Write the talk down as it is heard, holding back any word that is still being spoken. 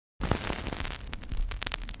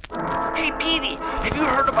Hey, Petey, have you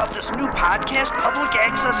heard about this new podcast, Public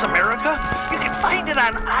Access America? You can find it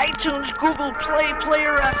on iTunes, Google Play,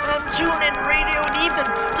 Player FM, TuneIn Radio, and even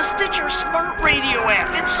the Stitcher Smart Radio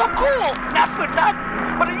app. It's so cool! Not for nothing.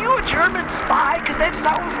 But are you a German spy? Because that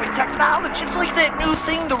sounds like technology. It's like that new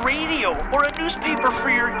thing, the radio, or a newspaper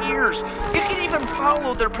for your ears. You can even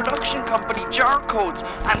follow their production company, Jar Codes,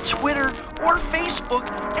 on Twitter or Facebook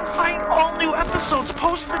and find all new episodes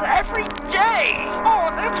posted every day.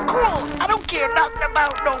 Oh, that's cool. I don't care nothing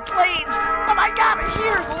about no planes, but I gotta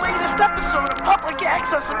hear the latest episode of Public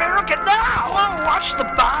Access America now. Oh, watch the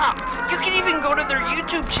bomb. You can even go to their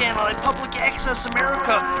YouTube channel at Public Access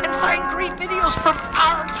America and find great videos from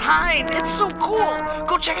our time. It's so cool.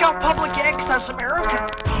 Go check out Public Access America.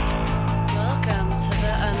 Welcome to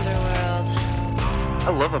the underworld. I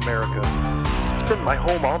love America. It's been my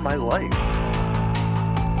home all my life.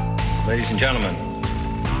 Ladies and gentlemen,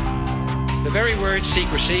 the very word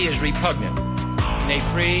secrecy is repugnant in a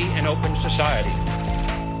free and open society.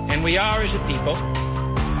 And we are, as a people,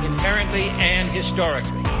 inherently and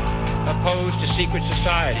historically opposed to secret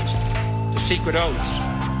societies, to secret oaths,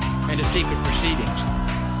 and to secret proceedings.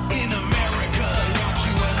 In America, they watch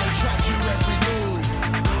you and they track your every move.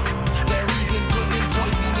 They're even putting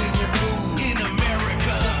poison in your food. In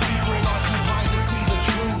America, people are too blind to see the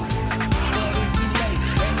truth. But it's too late,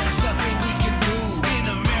 and there's nothing we can do. In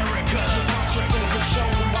America, just watch your favorite show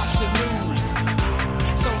and watch the news,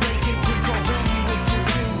 so they can pre-program you with your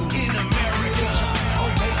views. In America,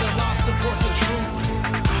 obey the law, support the troops,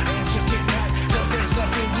 and just get back, cause there's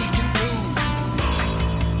nothing we can do.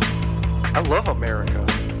 I love America.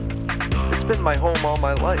 It's been my home all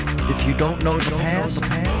my life. If you don't know the past,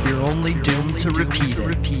 you're only doomed to repeat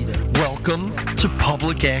it. Welcome to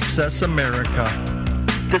Public Access America.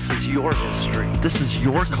 This is your history. This is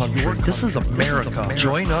your country. This is America.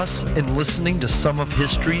 Join us in listening to some of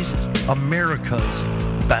history's, America's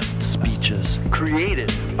best speeches.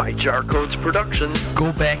 Created by Jar Codes Productions.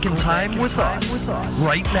 Go back in time with us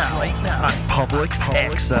right now on Public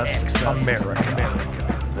Access America.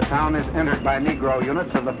 The town is entered by Negro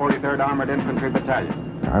units of the 43rd Armored Infantry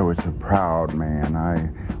Battalion. I was a proud man. I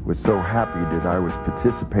was so happy that I was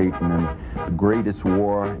participating in the greatest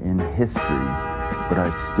war in history, but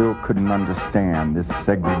I still couldn't understand this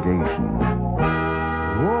segregation.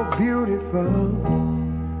 Oh, beautiful,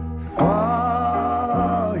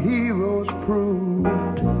 our heroes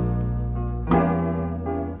proved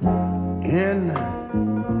in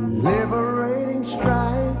liberating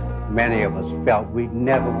strife. Many of us felt we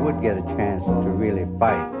never would get a chance to really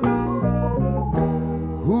fight.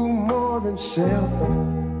 Who more than self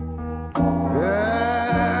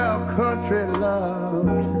our country loved,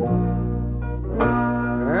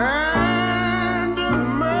 and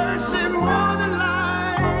mercy more than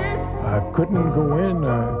life. I couldn't go in,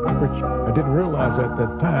 which I didn't realize at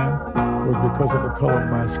that time was because of the color of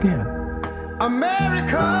my skin.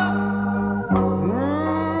 America.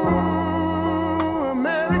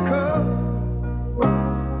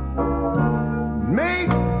 Make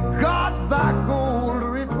God thy gold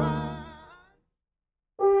refine.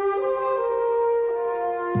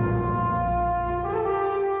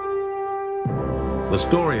 The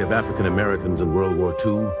story of African Americans in World War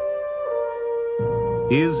II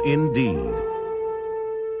is indeed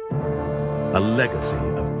a legacy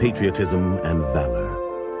of patriotism and valor.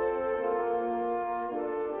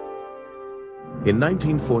 In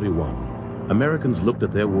 1941, Americans looked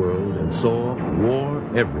at their world and saw war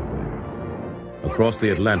everywhere. Across the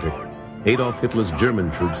Atlantic, Adolf Hitler's German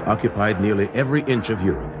troops occupied nearly every inch of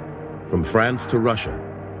Europe, from France to Russia,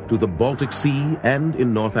 to the Baltic Sea and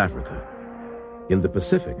in North Africa. In the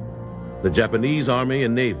Pacific, the Japanese Army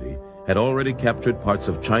and Navy had already captured parts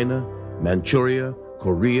of China, Manchuria,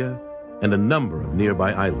 Korea, and a number of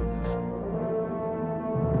nearby islands.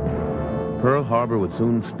 Pearl Harbor would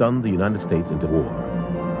soon stun the United States into war.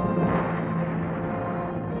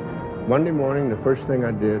 Monday morning, the first thing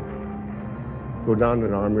I did, go down to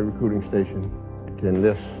the Army recruiting station to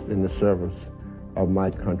enlist in the service of my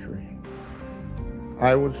country.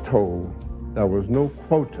 I was told there was no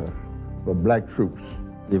quota for black troops.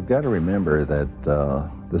 You've got to remember that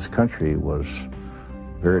this country was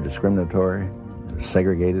very discriminatory,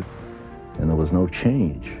 segregated, and there was no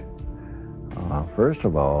change. First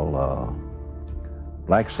of all,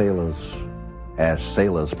 black sailors, as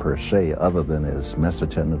sailors per se, other than as mess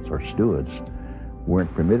attendants or stewards,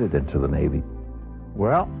 weren't permitted into the Navy.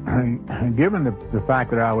 Well, given the fact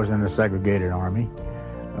that I was in the segregated Army,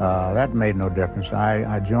 that made no difference.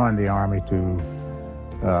 I joined the Army to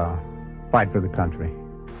fight for the country,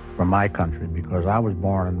 for my country, because I was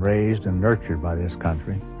born and raised and nurtured by this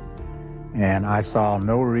country. And I saw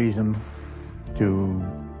no reason to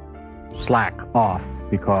slack off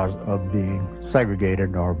because of being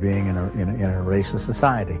segregated or being in a racist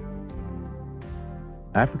society.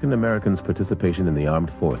 African Americans' participation in the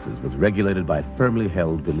armed forces was regulated by firmly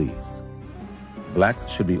held beliefs. Blacks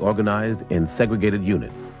should be organized in segregated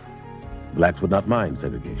units. Blacks would not mind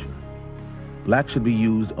segregation. Blacks should be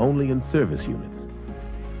used only in service units.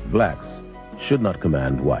 Blacks should not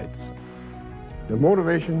command whites. The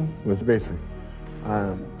motivation was basic.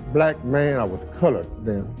 I'm a black man, I was colored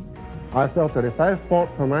then. I felt that if I fought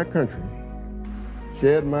for my country,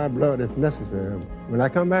 shed my blood if necessary, when I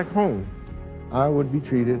come back home, I would be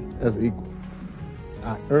treated as equal.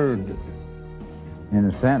 I earned it. In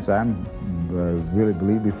a sense, I really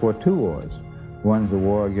believe before two wars. One's a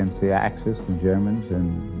war against the Axis, the Germans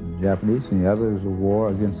and Japanese, and the other is a war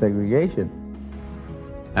against segregation.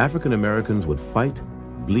 African Americans would fight,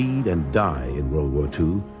 bleed, and die in World War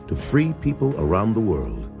II to free people around the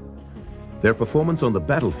world. Their performance on the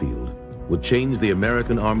battlefield would change the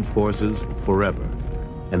American armed forces forever,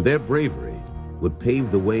 and their bravery would pave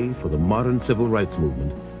the way for the modern civil rights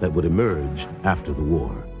movement that would emerge after the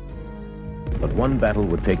war. But one battle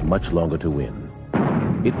would take much longer to win.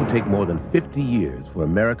 It would take more than 50 years for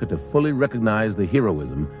America to fully recognize the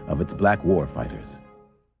heroism of its black war fighters.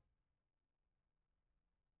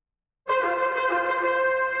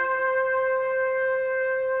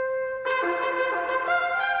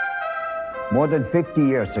 More than 50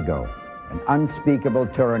 years ago, an unspeakable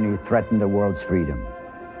tyranny threatened the world's freedom,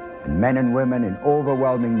 and men and women in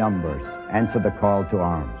overwhelming numbers answered the call to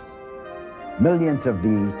arms. Millions of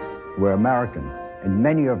these were Americans, and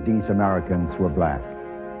many of these Americans were black.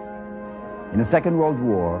 In the Second World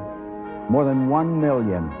War, more than 1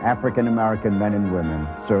 million African American men and women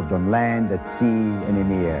served on land, at sea, and in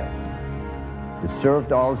the air. They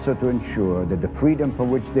served also to ensure that the freedom for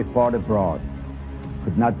which they fought abroad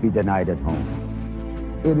could not be denied at home.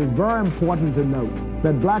 It is very important to note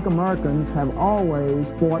that black Americans have always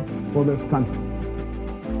fought for this country.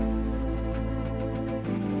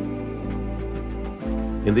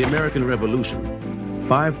 In the American Revolution,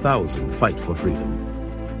 5,000 fight for freedom.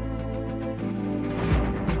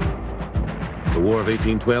 The War of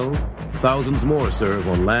 1812, thousands more serve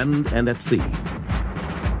on land and at sea.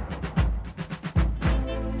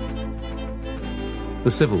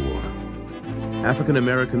 The Civil War. African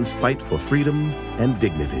Americans fight for freedom and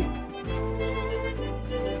dignity.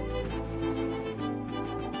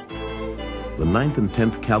 The 9th and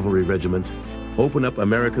 10th Cavalry Regiments open up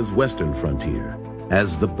America's western frontier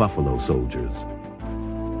as the Buffalo Soldiers.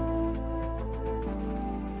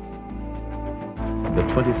 The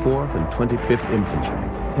 24th and 25th Infantry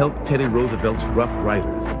helped Teddy Roosevelt's Rough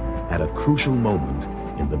Riders at a crucial moment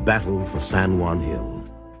in the battle for San Juan Hill.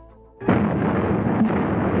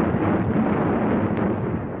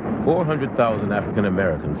 400,000 African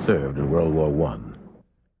Americans served in World War I.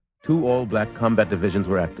 2 all-black combat divisions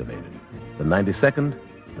were activated, the 92nd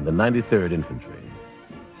and the 93rd Infantry.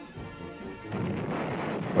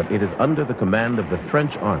 But it is under the command of the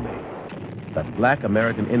French Army that black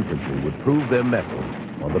American infantry would prove their mettle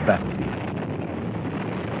on the battlefield.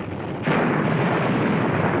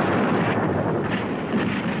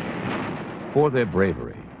 For their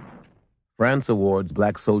bravery, France awards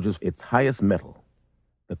black soldiers its highest medal,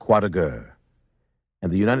 the Croix de Guerre,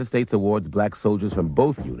 and the United States awards black soldiers from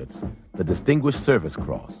both units the Distinguished Service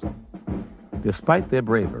Cross. Despite their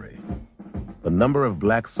bravery, the number of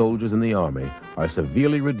black soldiers in the Army are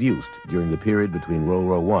severely reduced during the period between World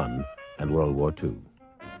War I and World War II.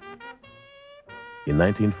 In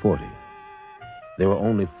 1940, there were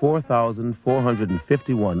only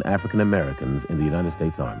 4,451 African Americans in the United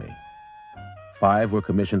States Army. 5 were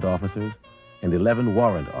commissioned officers and 11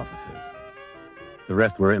 warrant officers. The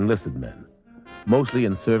rest were enlisted men, mostly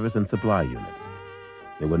in service and supply units.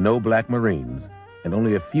 There were no black Marines and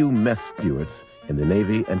only a few mess stewards in the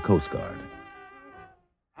Navy and Coast Guard.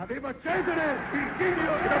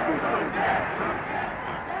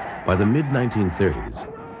 By the mid-1930s,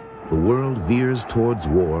 the world veers towards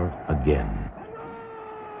war again.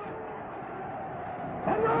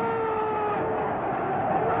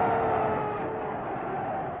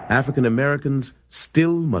 African Americans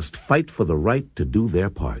still must fight for the right to do their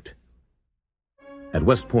part. At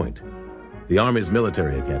West Point, the Army's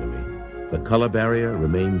military academy, the color barrier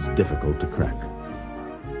remains difficult to crack.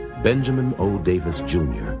 Benjamin O. Davis,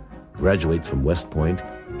 Jr. graduates from West Point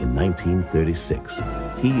in 1936.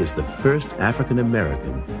 He is the first African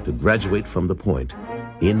American to graduate from the Point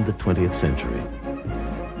in the 20th century.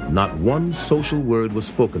 Not one social word was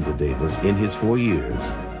spoken to Davis in his 4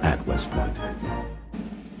 years at West Point.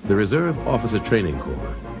 The Reserve Officer Training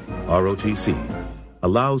Corps, ROTC,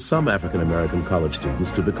 allows some African American college students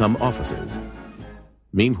to become officers.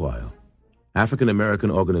 Meanwhile, African American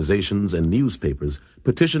organizations and newspapers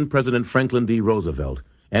petitioned President Franklin D. Roosevelt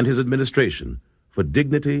and his administration for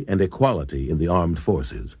dignity and equality in the armed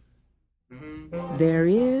forces. There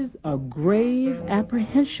is a grave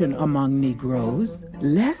apprehension among Negroes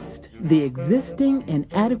lest the existing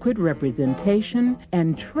inadequate representation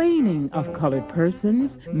and training of colored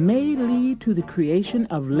persons may lead to the creation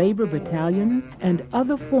of labor battalions and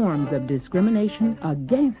other forms of discrimination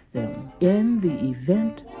against them in the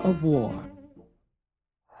event of war.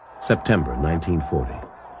 September 1940.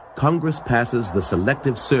 Congress passes the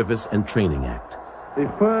Selective Service and Training Act. The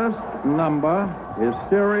first number is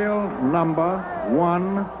serial number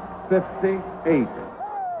 158.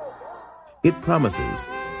 It promises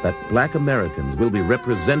that black Americans will be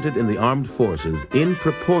represented in the armed forces in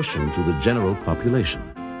proportion to the general population.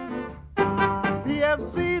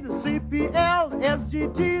 PFC, the CPL,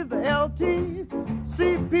 SGT, the LT,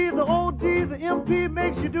 CP, the OD, the MP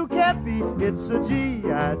makes you do Kathy. It's a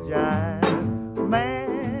G.I. jive,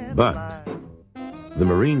 man. But the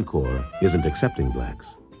Marine Corps isn't accepting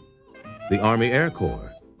blacks. The Army Air Corps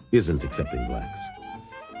isn't accepting blacks.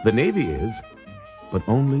 The Navy is, but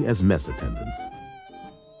only as mess attendants.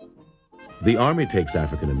 The Army takes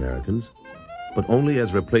African Americans, but only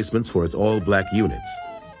as replacements for its all-black units.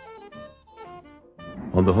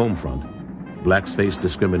 On the home front, blacks face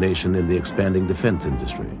discrimination in the expanding defense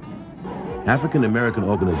industry. African American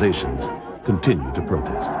organizations continue to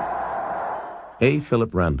protest. A.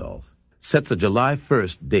 Philip Randolph sets a July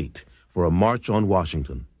 1st date for a march on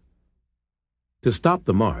Washington. To stop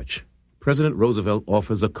the march, President Roosevelt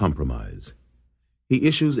offers a compromise. He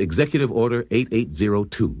issues Executive Order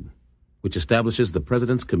 8802, which establishes the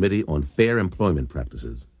President's Committee on Fair Employment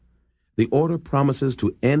Practices. The order promises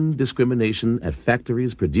to end discrimination at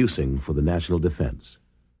factories producing for the national defense.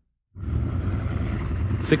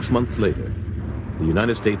 6 months later, the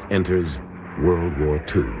United States enters World War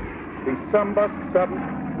II. December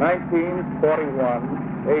 7th,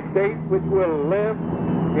 1941, a date which will live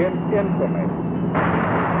in infamy.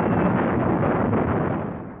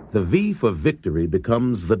 The V for victory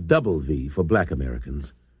becomes the double V for black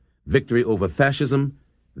Americans. Victory over fascism,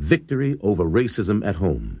 victory over racism at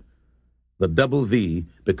home. The double V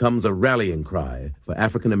becomes a rallying cry for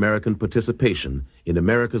African American participation in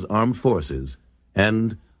America's armed forces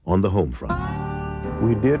and on the home front.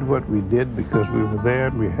 We did what we did because we were there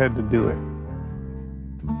and we had to do it.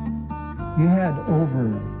 You had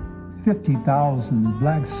over 50,000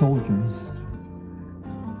 black soldiers,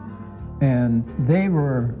 and they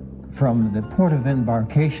were from the port of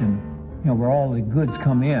embarkation, where all the goods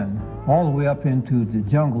come in, all the way up into the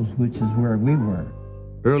jungles, which is where we were.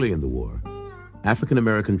 Early in the war, African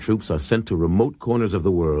American troops are sent to remote corners of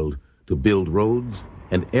the world to build roads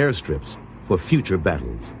and airstrips for future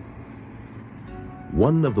battles.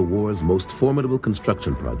 One of the war's most formidable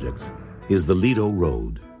construction projects is the Lido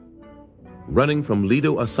Road. Running from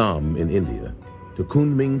Lido, Assam in India to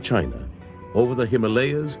Kunming, China, over the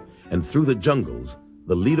Himalayas and through the jungles,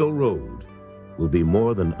 the Lido Road will be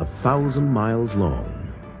more than 1,000 miles long.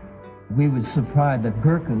 We would supply the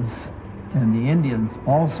Gurkhas and the Indians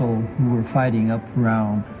also who were fighting up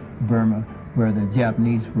around Burma, where the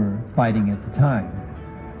Japanese were fighting at the time.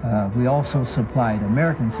 We also supplied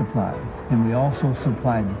American supplies, and we also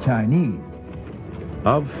supplied the Chinese.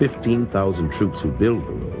 Of 15,000 troops who build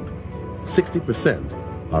the road, 60%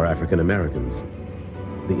 are African Americans.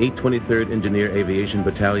 The 823rd Engineer Aviation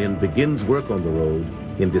Battalion begins work on the road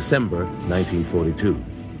in December 1942.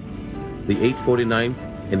 The 849th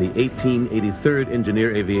and the 1883rd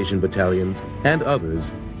Engineer Aviation Battalions and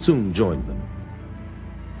others soon joined them.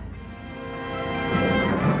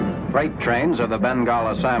 Freight trains of the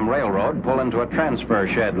Bengal-Assam Railroad pull into a transfer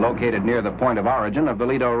shed located near the point of origin of the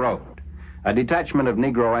Lido Road. A detachment of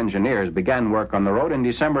Negro engineers began work on the road in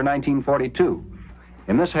December 1942.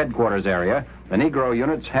 In this headquarters area, the Negro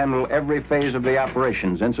units handle every phase of the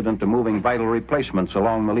operations incident to moving vital replacements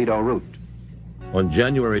along the Lido route. On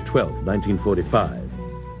January 12, 1945,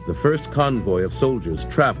 the first convoy of soldiers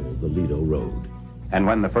traveled the Lido Road. And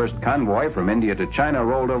when the first convoy from India to China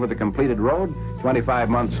rolled over the completed road, 25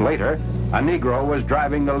 months later, a Negro was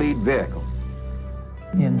driving the lead vehicle.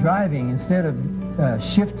 In driving, instead of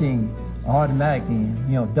shifting automatically,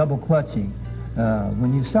 double clutching,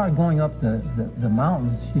 when you start going up the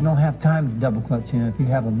mountains, you don't have time to double clutch if you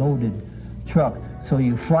have a loaded truck, so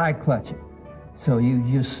you fly clutch it. So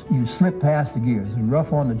you slip past the gears. It's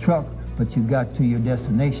rough on the truck, but you got to your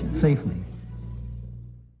destination safely.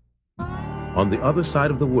 On the other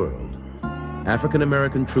side of the world,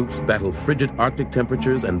 African-American troops battle frigid Arctic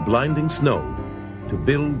temperatures and blinding snow to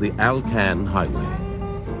build the Alcan Highway.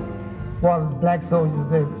 Well, black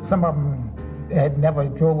soldiers, some of them had never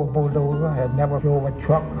drove a bulldozer, had never drove a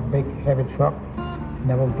truck, a big heavy truck,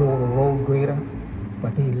 never drove a road grader,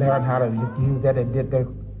 but they learned how to use that and did that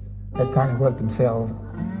kind of work themselves.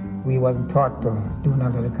 We wasn't taught to do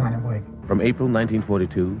none of that kind of work. From April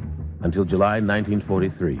 1942 until July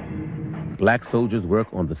 1943, black soldiers work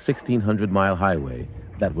on the 1,600-mile highway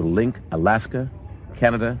that will link Alaska,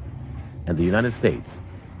 Canada, and the United States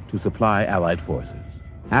to supply Allied forces.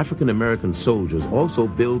 African-American soldiers also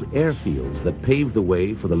build airfields that paved the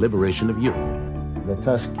way for the liberation of Europe. The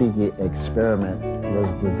Tuskegee experiment was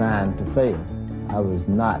designed to fail. I was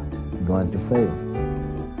not going to fail.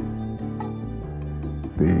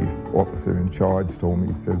 The officer in charge told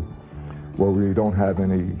me, he said, well, we don't have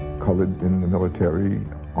any colored in the military,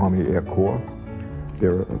 Army Air Corps.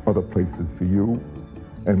 There are other places for you,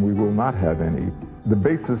 and we will not have any. The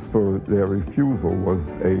basis for their refusal was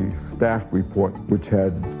a staff report which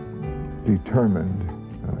had determined,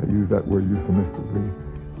 I use that word euphemistically,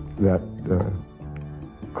 that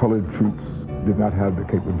colored troops did not have the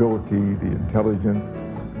capability, the intelligence,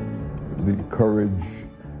 the courage,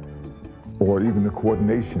 or even the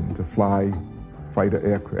coordination to fly fighter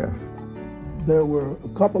aircraft. There were a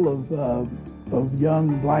couple of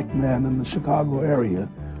young black men in the Chicago area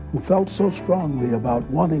who felt so strongly about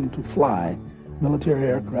wanting to fly military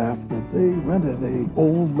aircraft that they rented an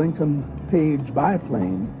old Lincoln Page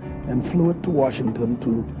biplane and flew it to Washington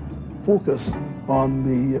to focus on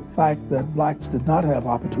the fact that blacks did not have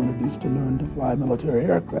opportunities to learn to fly military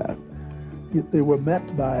aircraft. Yet they were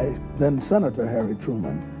met by then Senator Harry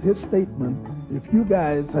Truman. His statement, if you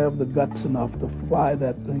guys have the guts enough to fly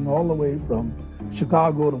that thing all the way from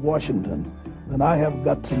Chicago to Washington, then I have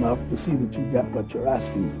guts enough to see that you get what you're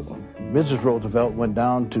asking for. Mrs. Roosevelt went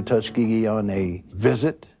down to Tuskegee on a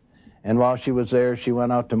visit, and while she was there, she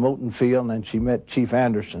went out to Moulton Field and she met Chief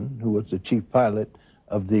Anderson, who was the chief pilot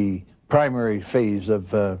of the primary phase of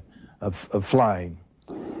flying.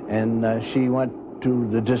 And she went, to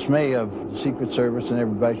the dismay of the Secret Service and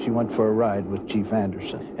everybody, she went for a ride with Chief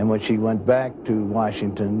Anderson. And when she went back to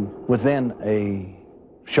Washington, within a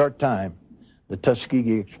short time, the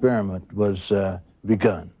Tuskegee experiment was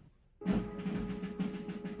begun.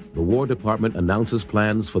 The War Department announces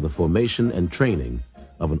plans for the formation and training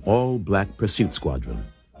of an all-black pursuit squadron.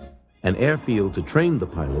 An airfield to train the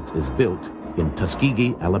pilots is built in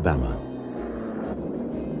Tuskegee, Alabama.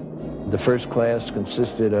 The first class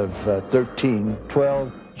consisted of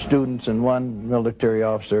 12 students and one military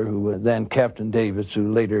officer, who was then Captain Davis,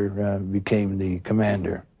 who later became the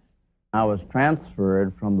commander. I was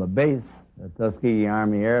transferred from the base at Tuskegee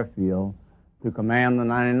Army Airfield to command the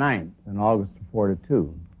 99th in August of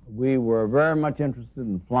 '42. We were very much interested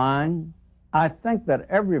in flying. I think that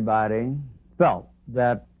everybody felt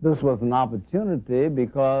that this was an opportunity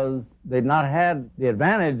because they'd not had the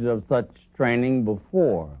advantage of such training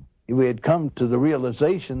before. We had come to the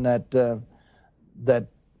realization that that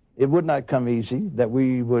it would not come easy, that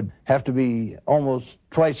we would have to be almost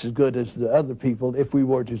twice as good as the other people if we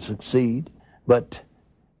were to succeed, but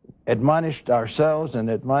admonished ourselves and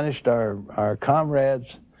admonished our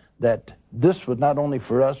comrades that this was not only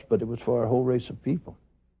for us, but it was for our whole race of people.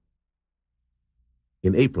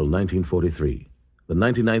 In April 1943, the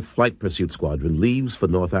 99th Flight Pursuit Squadron leaves for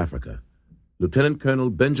North Africa. Lieutenant Colonel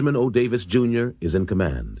Benjamin O. Davis, Jr. is in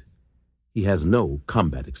command. He has no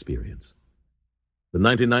combat experience. The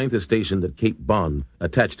 99th is stationed at Cape Bon,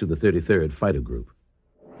 attached to the 33rd Fighter Group.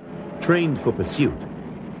 Trained for pursuit,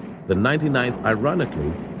 the 99th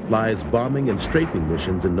ironically flies bombing and strafing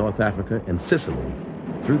missions in North Africa and Sicily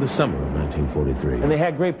through the summer of 1943. And they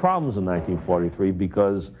had great problems in 1943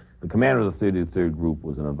 because the commander of the 33rd Group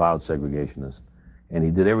was an avowed segregationist, and he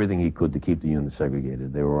did everything he could to keep the unit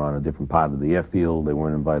segregated. They were on a different part of the airfield. They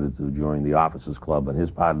weren't invited to join the officers' club on his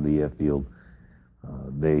part of the airfield.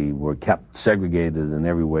 They were kept segregated in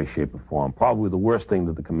every way, shape, or form. Probably the worst thing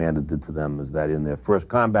that the commander did to them is that in their first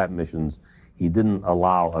combat missions, he didn't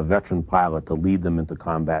allow a veteran pilot to lead them into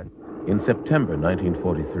combat. In September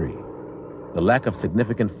 1943, the lack of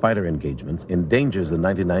significant fighter engagements endangers the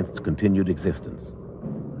 99th's continued existence.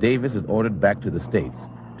 Davis is ordered back to the States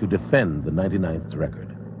to defend the 99th's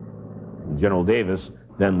record. General Davis,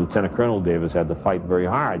 then Lieutenant Colonel Davis, had to fight very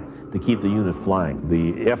hard to keep the unit flying.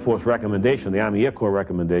 The Air Force recommendation, the Army Air Corps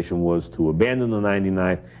recommendation, was to abandon the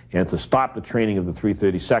 99th and to stop the training of the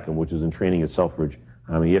 332nd, which is in training at Selfridge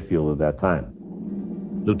Army Airfield at that time.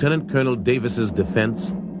 Lieutenant Colonel Davis's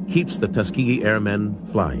defense keeps the Tuskegee Airmen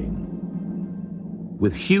flying.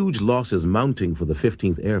 With huge losses mounting for the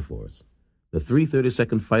 15th Air Force, the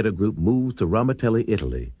 332nd Fighter Group moves to Ramatelli,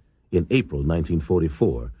 Italy, in April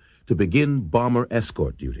 1944 to begin bomber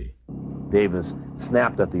escort duty. Davis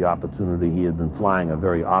snapped at the opportunity. He had been flying a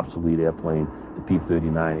very obsolete airplane, the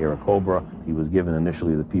P-39 Airacobra. He was given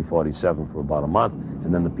initially the P-47 for about a month,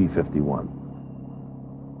 and then the P-51.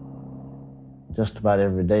 Just about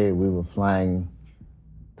every day we were flying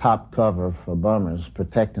top cover for bombers,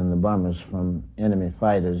 protecting the bombers from enemy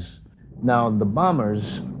fighters. Now the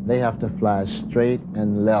bombers, they have to fly straight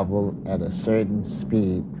and level at a certain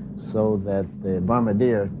speed so that the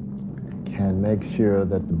bombardier can make sure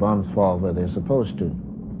that the bombs fall where they're supposed to.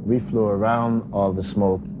 We flew around all the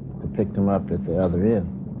smoke to pick them up at the other end.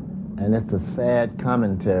 And it's a sad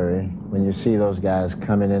commentary when you see those guys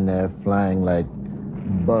coming in there flying like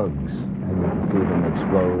bugs and you can see them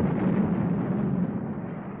explode.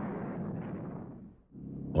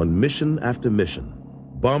 On mission after mission,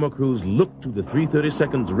 bomber crews looked to the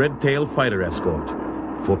 332nd's Red Tail fighter escort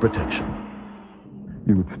for protection.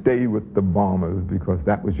 You would stay with the bombers because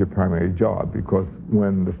that was your primary job, because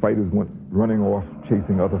when the fighters went running off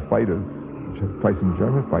chasing other fighters, chasing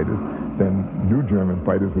German fighters, then new German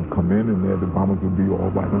fighters would come in and the bombers would be all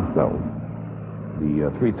by themselves. The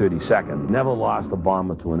 332nd never lost a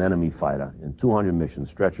bomber to an enemy fighter in 200 missions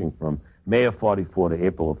stretching from May of 44 to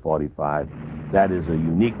April of 45. That is a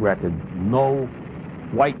unique record. No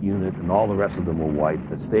white unit, and all the rest of them were white,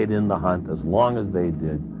 that stayed in the hunt as long as they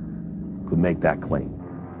did, could make that claim.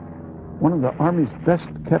 One of the Army's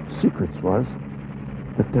best kept secrets was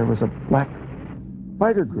that there was a black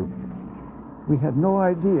fighter group. We had no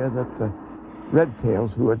idea that the Red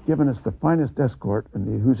Tails, who had given us the finest escort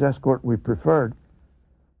and whose escort we preferred,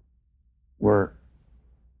 were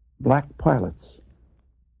black pilots.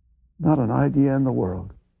 Not an idea in the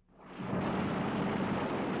world.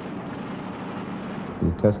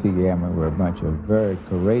 The Tuskegee Airmen were a bunch of very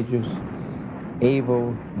courageous,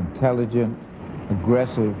 able, intelligent,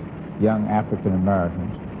 aggressive young African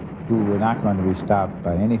Americans who were not going to be stopped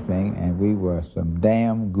by anything, and we were some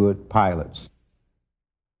damn good pilots.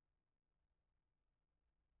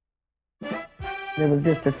 There was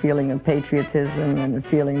just a feeling of patriotism and a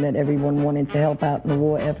feeling that everyone wanted to help out in the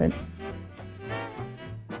war effort.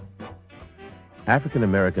 African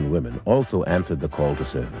American women also answered the call to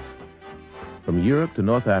service. From Europe to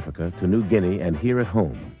North Africa to New Guinea and here at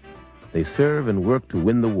home, they serve and work to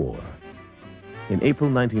win the war. In April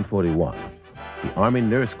 1941, the Army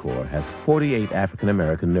Nurse Corps has 48 African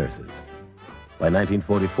American nurses. By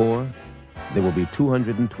 1944, there will be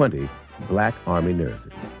 220 black Army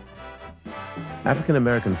nurses. African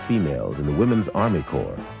American females in the Women's Army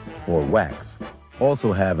Corps, or WACS,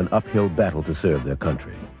 also have an uphill battle to serve their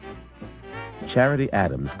country. Charity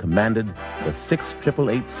Adams commanded the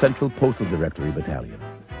 688 Central Postal Directory Battalion.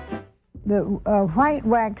 The white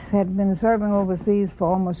WACS had been serving overseas for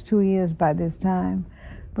almost 2 years by this time,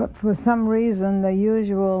 but for some reason the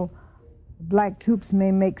usual black troops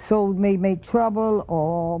may make trouble,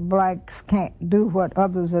 or blacks can't do what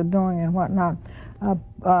others are doing and whatnot.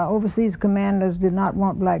 Overseas commanders did not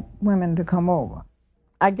want black women to come over.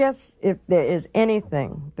 I guess if there is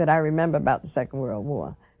anything that I remember about the Second World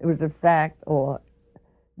War, it was the fact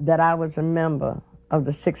that I was a member of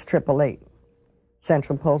the 6888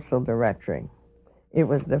 Central Postal Directory. It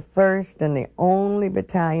was the first and the only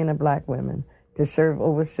battalion of black women to serve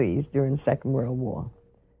overseas during the Second World War.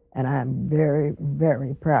 And I'm very,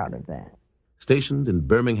 very proud of that. Stationed in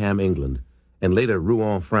Birmingham, England, and later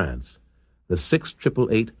Rouen, France, the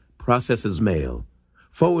 6888 processes mail,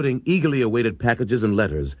 forwarding eagerly awaited packages and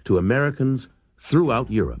letters to Americans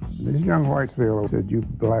throughout Europe. This young white sailor said, "You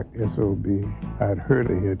black SOB." I'd heard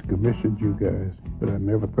they had commissioned you guys, but I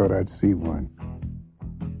never thought I'd see one.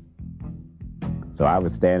 So I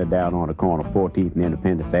was standing down on the corner of 14th and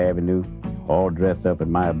Independence Avenue, all dressed up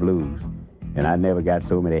in my blues, and I never got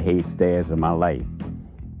so many hate stares in my life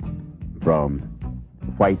from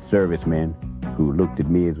white servicemen who looked at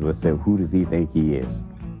me as well and said, "Who does he think he is?"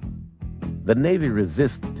 The Navy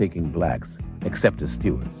resists taking blacks, except as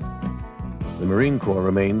stewards. The Marine Corps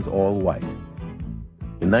remains all white.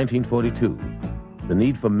 In 1942, the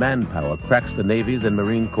need for manpower cracks the Navy's and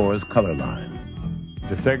Marine Corps' color line.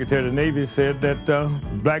 The Secretary of the Navy said that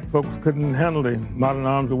black folks couldn't handle the modern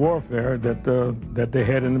arms of warfare that they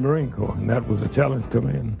had in the Marine Corps, and that was a challenge to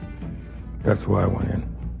me, and that's why I went in.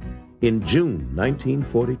 In June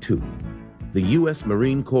 1942, the U.S.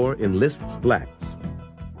 Marine Corps enlists blacks.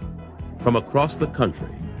 From across the country,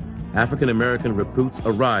 African American recruits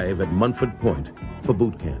arrive at Munford Point for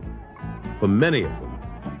boot camp. For many of them,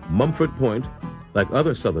 Munford Point, like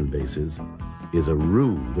other southern bases, is a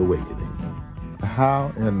rude awakening.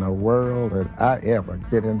 how in the world did I ever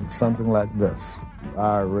get into something like this?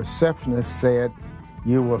 Our receptionist said,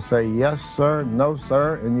 you will say yes, sir, no,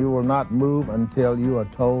 sir, and you will not move until you are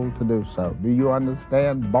told to do so. Do you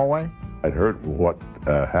understand, boy? I'd heard what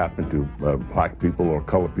happened to black people, or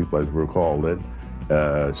colored people as we're called it,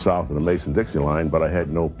 south of the Mason-Dixie line, but I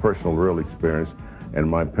had no personal real experience, and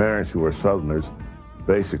my parents, who were Southerners,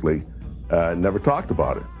 basically never talked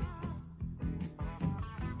about it.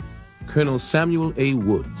 Colonel Samuel A.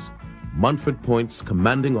 Woods, Montford Point's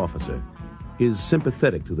commanding officer, is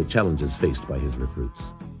sympathetic to the challenges faced by his recruits.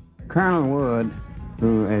 Colonel Wood,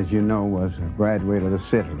 who, as you know, was a graduate of the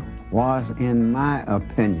Citadel, was, in my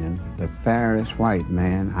opinion, the fairest white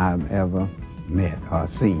man I've ever met or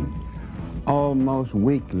seen. Almost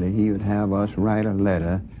weekly, he would have us write a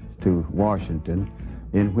letter to Washington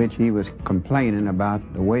in which he was complaining about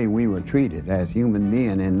the way we were treated as human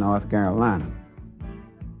beings in North Carolina.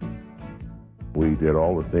 We did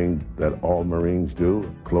all the things that all Marines do: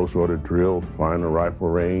 close order drills, flying the rifle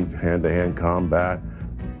range, hand-to-hand combat,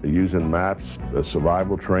 using maps,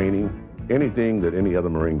 survival training, anything that any other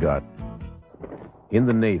Marine got. In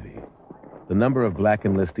the Navy, the number of black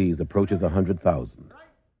enlistees approaches 100,000,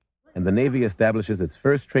 and the Navy establishes its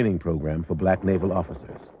first training program for black naval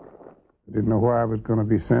officers. Didn't know why I was going to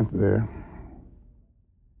be sent there,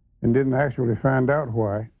 and didn't actually find out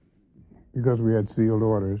why, because we had sealed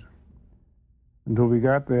orders, until we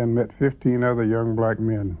got there and met 15 other young black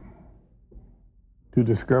men to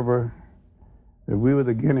discover that we were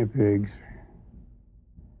the guinea pigs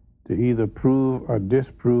to either prove or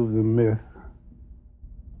disprove the myth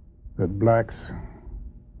that blacks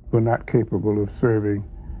were not capable of serving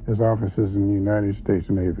as officers in the United States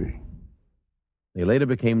Navy. They later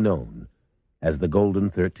became known as the Golden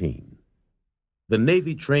 13. The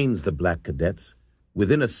Navy trains the black cadets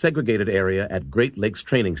within a segregated area at Great Lakes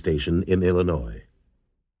Training Station in Illinois.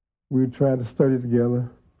 We tried to study together,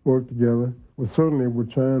 work together. Well, certainly we're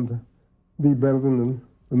trying to be better than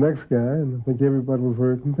the next guy, and I think everybody was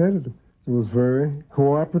very competitive. It was very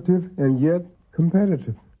cooperative and yet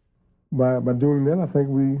competitive. By doing that, I think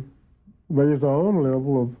we raised our own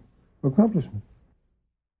level of accomplishment.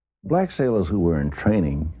 Black sailors who were in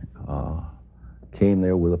training came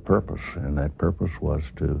there with a purpose, and that purpose was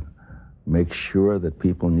to make sure that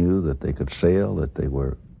people knew that they could sail, that they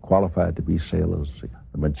were qualified to be sailors.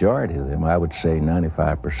 The majority of them, I would say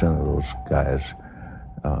 95% of those guys,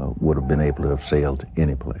 would have been able to have sailed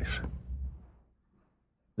any place.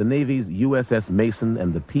 The Navy's USS Mason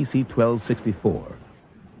and the PC-1264,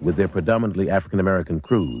 with their predominantly African-American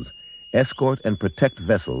crews, escort and protect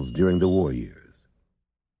vessels during the war years.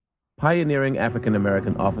 Pioneering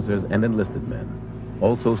African-American officers and enlisted men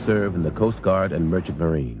also serve in the Coast Guard and Merchant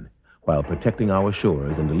Marine, while protecting our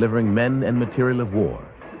shores and delivering men and material of war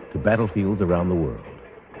to battlefields around the world.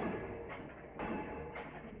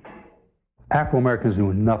 Afro-Americans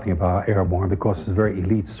knew nothing about airborne because it's a very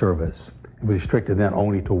elite service. It was restricted then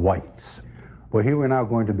only to whites. Well, here we're now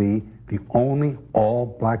going to be the only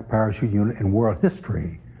all-black parachute unit in world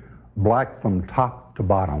history, black from top to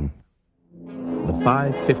bottom. The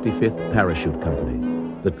 555th Parachute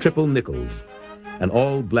Company, the Triple Nichols, an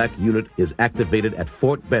all-black unit, is activated at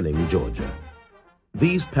Fort Benning, Georgia.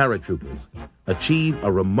 These paratroopers achieve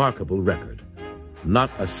a remarkable record: not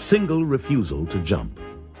a single refusal to jump.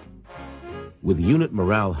 With unit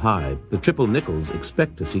morale high, the Triple Nichols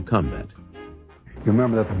expect to see combat. You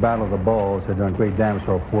remember that the Battle of the Bulge had done great damage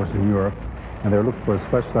to our forces in Europe, and they were looking for a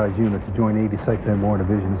specialized unit to join 82nd Airborne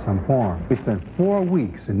Division in some form. We spent 4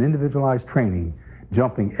 weeks in individualized training,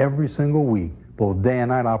 jumping every single week, both day and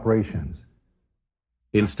night operations.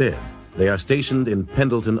 Instead, they are stationed in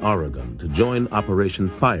Pendleton, Oregon, to join Operation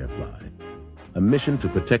Firefly, a mission to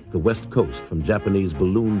protect the West Coast from Japanese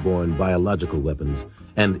balloon-borne biological weapons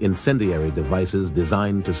and incendiary devices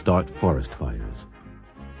designed to start forest fires.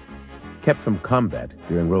 Kept from combat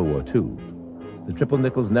during World War II, the Triple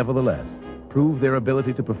Nichols nevertheless proved their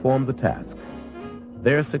ability to perform the task.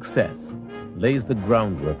 Their success lays the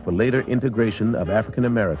groundwork for later integration of African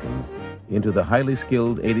Americans into the highly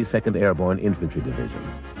skilled 82nd Airborne Infantry Division.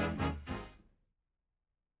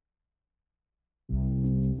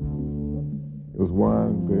 It was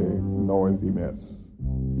one big noisy mess.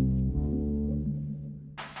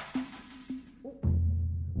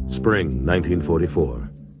 Spring 1944.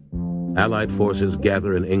 Allied forces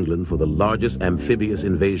gather in England for the largest amphibious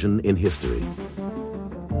invasion in history.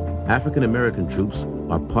 African-American troops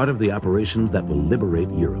are part of the operations that will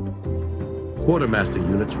liberate Europe. Quartermaster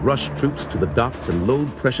units rush troops to the docks and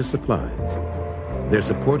load precious supplies. Their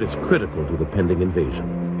support is critical to the pending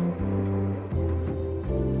invasion.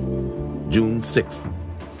 June 6th.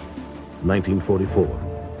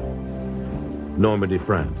 1944. Normandy,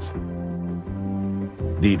 France.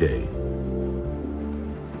 D-Day.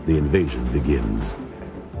 The invasion begins.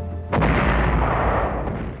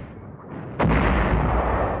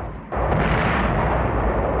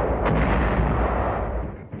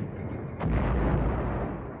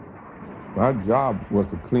 My job was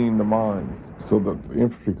to clean the mines so that the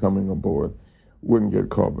infantry coming aboard wouldn't get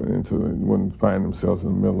caught into it, wouldn't find themselves in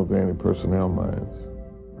the middle of anti-personnel mines.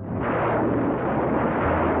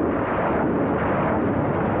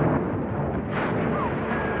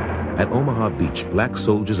 At Omaha Beach, black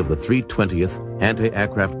soldiers of the 320th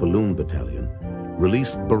Anti-Aircraft Balloon Battalion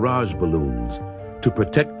released barrage balloons to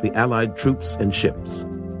protect the Allied troops and ships.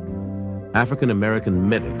 African-American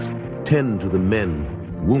medics tend to the men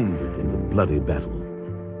wounded in the bloody battle.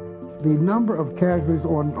 The number of casualties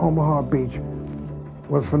on Omaha Beach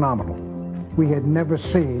was phenomenal. We had never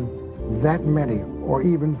seen that many, or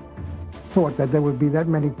even thought that there would be that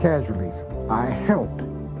many casualties. I helped,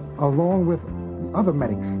 along with other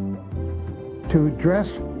medics, to dress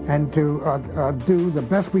and to do the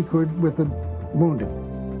best we could with the wounded.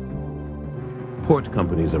 Port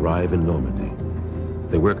companies arrive in Normandy.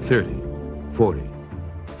 They work 30, 40,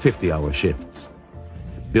 50-hour shifts,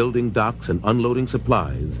 building docks and unloading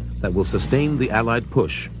supplies that will sustain the Allied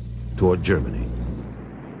push toward Germany.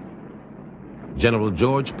 General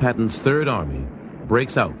George Patton's Third Army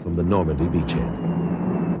breaks out from the Normandy beachhead.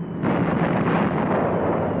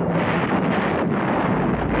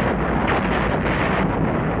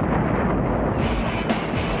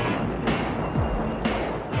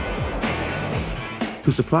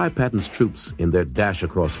 To supply Patton's troops in their dash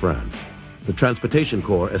across France, the Transportation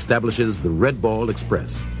Corps establishes the Red Ball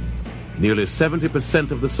Express. Nearly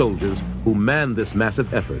 70% of the soldiers who man this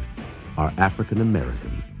massive effort are African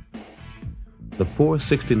American. The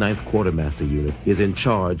 469th Quartermaster Unit is in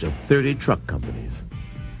charge of 30 truck companies.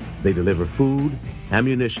 They deliver food,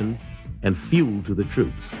 ammunition, and fuel to the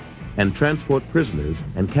troops, and transport prisoners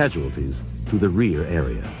and casualties to the rear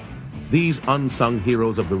area. These unsung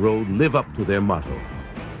heroes of the road live up to their motto: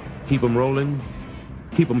 keep 'em rolling,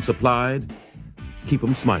 keep 'em supplied, keep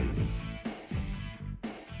 'em smiling.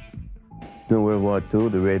 During World War II,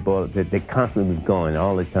 the Red Ball, they constantly was going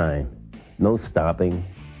all the time. No stopping,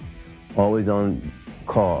 always on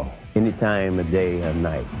call, any time of day or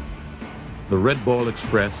night. The Red Ball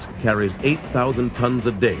Express carries 8,000 tons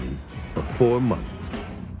a day for 4 months.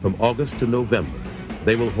 From August to November,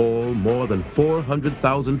 they will haul more than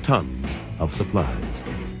 400,000 tons of supplies.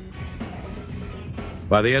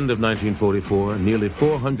 By the end of 1944, nearly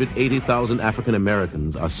 480,000 African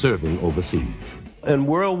Americans are serving overseas. In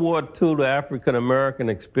World War II, the African American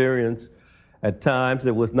experience, at times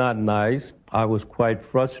it was not nice. I was quite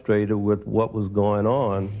frustrated with what was going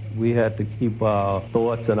on. We had to keep our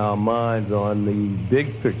thoughts and our minds on the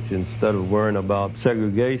big picture instead of worrying about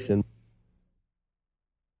segregation.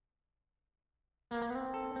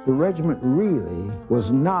 The regiment really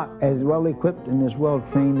was not as well equipped and as well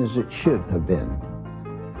trained as it should have been.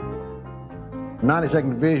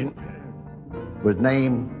 92nd Division was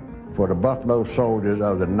named for the Buffalo soldiers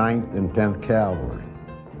of the 9th and 10th Cavalry.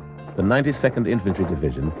 The 92nd Infantry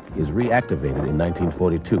Division is reactivated in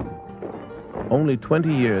 1942. Only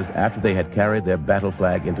 20 years after they had carried their battle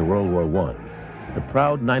flag into World War I, the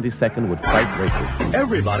proud 92nd would fight racism.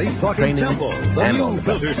 Everybody's talking training, Temple, the and new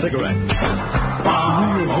filter cigarette.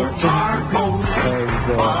 Far more charcoal,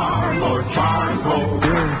 far more charcoal.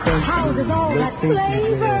 How does all that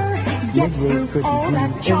flavor get through all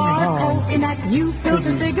that charcoal in that new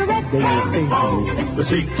filter cigarette?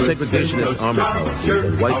 Segregationist army policies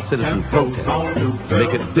and white citizen protests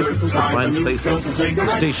make it difficult to find places to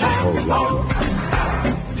station all black units.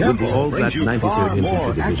 With the all-black 93rd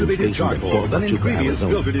Infantry Division stationed at Fort Huachuca,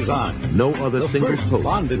 Arizona, no other single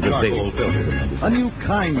post is available for the 92nd. A new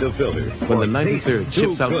kind of filter. When the 93rd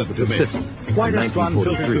ships out to the Pacific in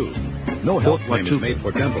 1943, no Fort help Huachuca made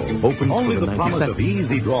for Temple. opens Only for the the promise of 92nd.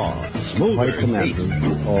 easy draw, smoother White commanders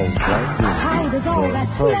all black How does all that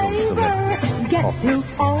flavor get through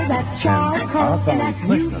all that charcoal in that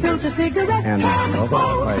new filter cigarette? And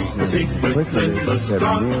another white men quickly that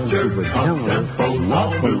men who were generally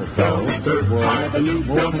not from the South were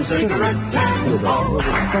more considerate toward us, more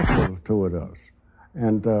respectful toward us.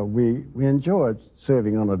 And we enjoyed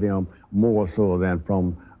serving under them more so than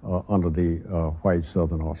from under the white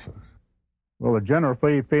Southern officers. Well, the general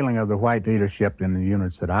feeling of the white leadership in the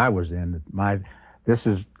units that I was in,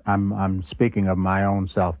 I'm speaking of my own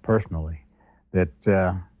self personally, that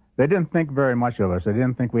they didn't think very much of us. They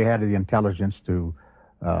didn't think we had the intelligence to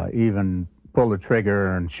even pull the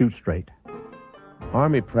trigger and shoot straight.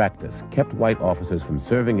 Army practice kept white officers from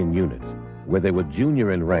serving in units where they were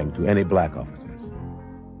junior in rank to any black officers.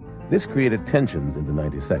 This created tensions in the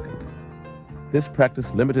 92nd. This practice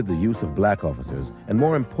limited the use of black officers and,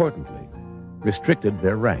 more importantly, restricted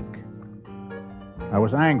their rank. I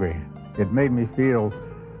was angry. It made me feel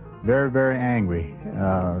very, very angry.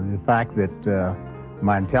 The fact that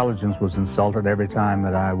my intelligence was insulted every time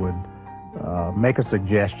that I would make a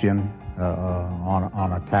suggestion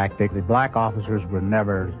on a tactic. The black officers were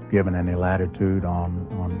never given any latitude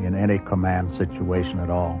in any command situation at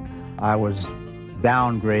all. I was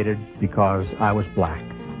downgraded because I was black.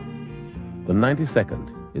 The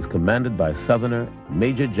 92nd is commanded by Southerner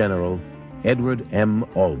Major General Edward M.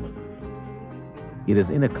 Allman. It is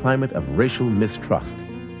in a climate of racial mistrust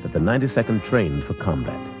that the 92nd trained for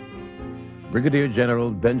combat. Brigadier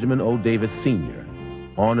General Benjamin O. Davis Sr.,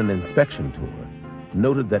 on an inspection tour,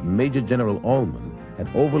 noted that Major General Allman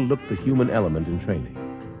had overlooked the human element in training,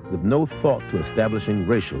 with no thought to establishing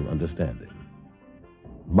racial understanding.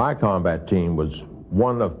 My combat team was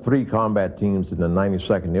one of 3 combat teams in the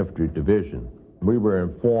 92nd Infantry Division. We were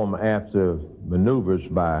informed after maneuvers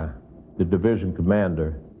by the division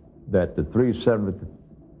commander that the 370th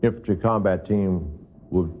Infantry Combat Team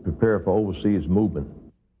would prepare for overseas movement.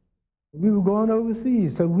 We were going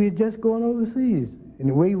overseas, so we were just going overseas.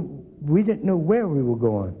 And we didn't know where we were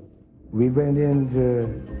going. We went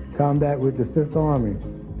into combat with the 5th Army,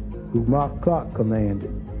 who Mark Clark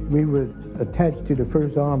commanded. We were attached to the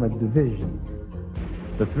 1st Armored Division.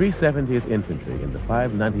 The 370th Infantry and the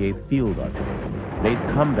 598th Field Artillery made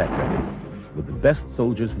combat ready with the best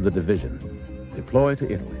soldiers from the division deployed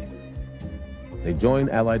to Italy. They joined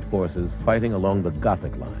Allied forces fighting along the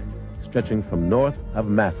Gothic Line, stretching from north of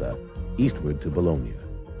Massa eastward to Bologna.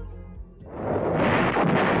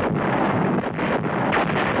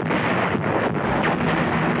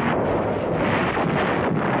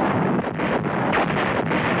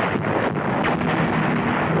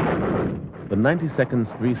 The 92nd's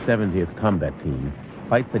 370th Combat Team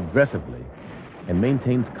fights aggressively and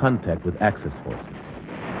maintains contact with Axis forces.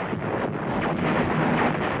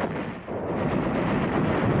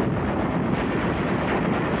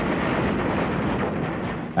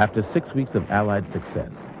 After 6 weeks of Allied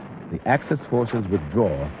success, the Axis forces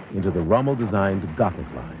withdraw into the Rommel-designed Gothic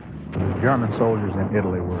Line. The German soldiers in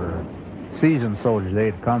Italy were seasoned soldiers. They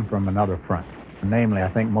had come from another front. Namely, I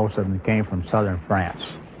think most of them came from southern France.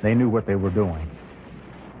 They knew what they were doing.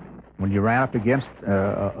 When you ran up against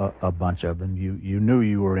a bunch of them, you knew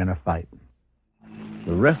you were in a fight.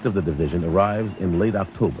 The rest of the division arrives in late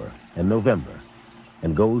October and November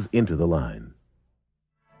and goes into the line.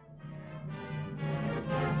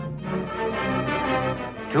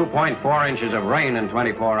 2.4 inches of rain in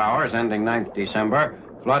 24 hours, ending 9th December,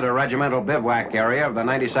 flood a regimental bivouac area of the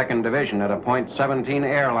 92nd Division at a point 17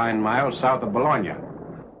 airline miles south of Bologna.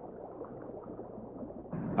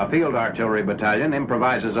 A field artillery battalion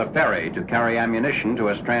improvises a ferry to carry ammunition to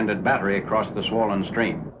a stranded battery across the swollen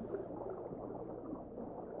stream.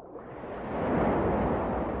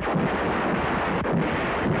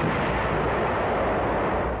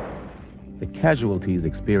 The casualties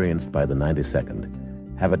experienced by the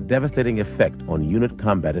 92nd have a devastating effect on unit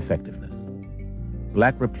combat effectiveness.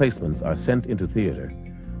 Black replacements are sent into theater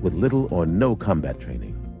with little or no combat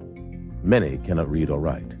training. Many cannot read or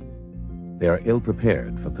write. They are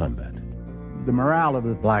ill-prepared for combat. The morale of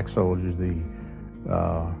the black soldiers, the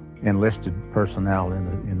enlisted personnel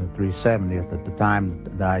in the 370th at the time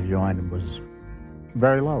that I joined was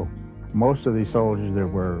very low. Most of these soldiers that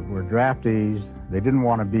were draftees. They didn't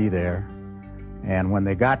want to be there. And when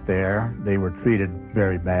they got there, they were treated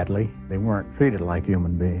very badly. They weren't treated like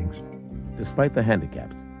human beings. Despite the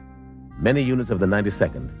handicaps, many units of the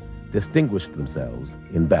 92nd distinguished themselves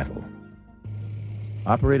in battle.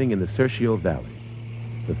 Operating in the Serchio Valley,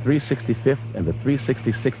 the 365th and the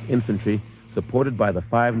 366th Infantry, supported by the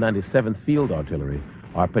 597th Field Artillery,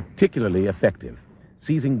 are particularly effective,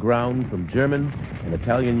 seizing ground from German and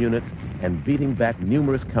Italian units and beating back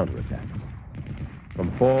numerous counterattacks. From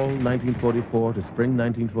fall 1944 to spring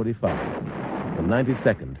 1945, the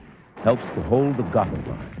 92nd helps to hold the Gothic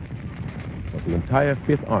Line, but the entire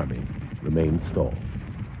 5th Army remains stalled.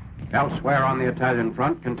 Elsewhere on the Italian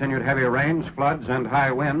front, continued heavy rains, floods, and high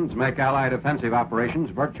winds make Allied offensive operations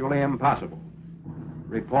virtually impossible.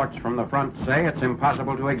 Reports from the front say it's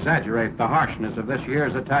impossible to exaggerate the harshness of this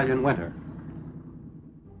year's Italian winter.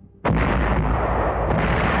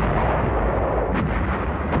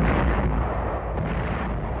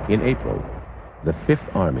 In April, the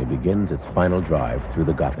 5th Army begins its final drive through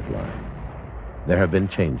the Gothic Line. There have been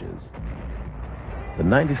changes. The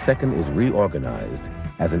 92nd is reorganized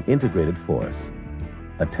as an integrated force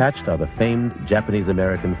Attached are the famed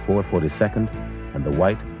Japanese-American 442nd and the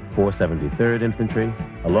white 473rd Infantry,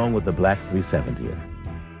 along with the black 370th.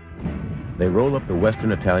 They roll up the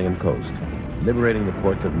western Italian coast, liberating the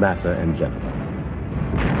ports of Massa and Genoa.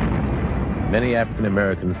 Many African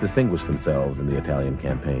Americans distinguished themselves in the Italian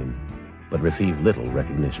campaign, but received little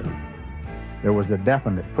recognition. There was a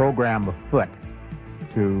definite program afoot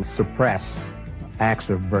to suppress acts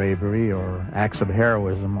of bravery or acts of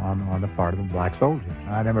heroism on the part of the black soldiers.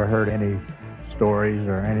 I never heard any stories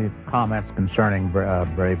or any comments concerning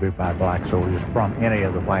bravery by black soldiers from any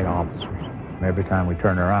of the white officers. Every time we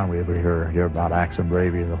turn around, we would hear about acts of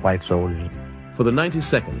bravery of the white soldiers. For the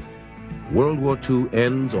 92nd, World War II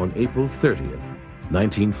ends on April 30th,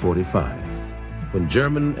 1945, when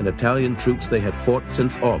German and Italian troops they had fought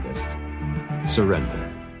since August surrender.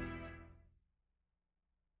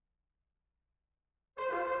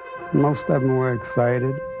 Most of them were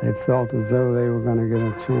excited. They felt as though they were going to get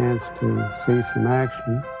a chance to see some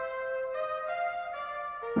action.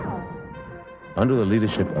 Under the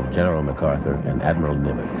leadership of General MacArthur and Admiral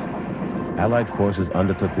Nimitz, Allied forces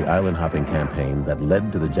undertook the island-hopping campaign that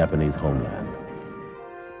led to the Japanese homeland.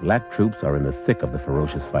 Black troops are in the thick of the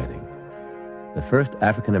ferocious fighting. The first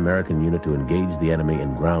African-American unit to engage the enemy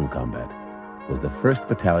in ground combat was the 1st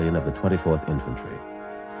Battalion of the 24th Infantry,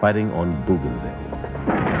 fighting on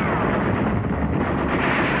Bougainville.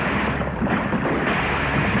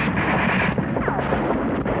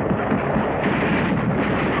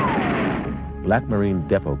 Black Marine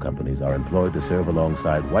depot companies are employed to serve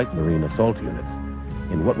alongside white Marine assault units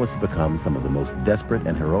in what was to become some of the most desperate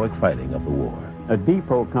and heroic fighting of the war. A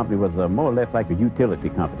depot company was more or less like a utility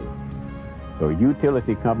company. So a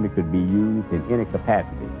utility company could be used in any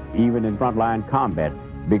capacity, even in frontline combat,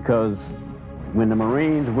 because when the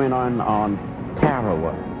Marines went on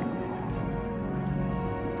Tarawa,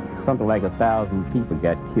 something like 1,000 people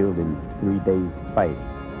got killed in 3 days fight.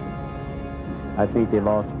 I think they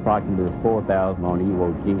lost approximately 4,000 on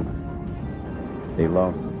Iwo Jima. They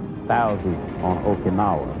lost thousands on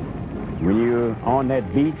Okinawa. When you're on that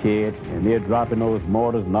beachhead and they're dropping those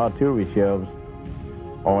mortars and artillery shells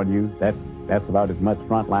on you, that's about as much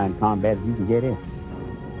frontline combat as you can get in.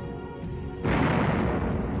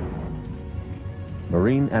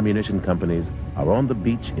 Marine ammunition companies are on the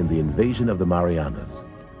beach in the invasion of the Marianas,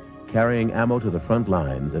 carrying ammo to the front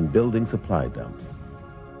lines and building supply dumps.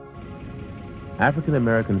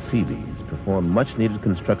 African-American Seabees perform much-needed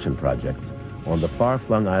construction projects on the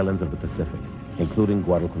far-flung islands of the Pacific, including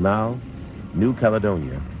Guadalcanal, New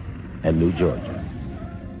Caledonia, and New Georgia.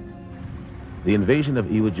 The invasion of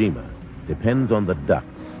Iwo Jima depends on the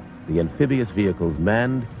ducks, the amphibious vehicles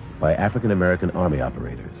manned by African-American Army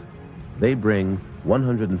operators. They bring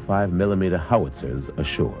 105mm howitzers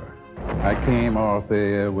ashore. I came off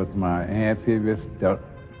there with my amphibious duck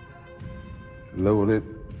loaded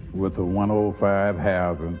with a 105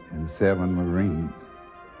 Hauser and 7 Marines.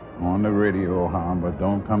 On the radio, but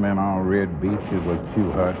don't come in on red beach, it was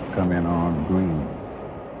too hot, come in on green.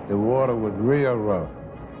 The water was real rough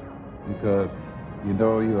because, you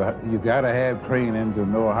know, you gotta have training to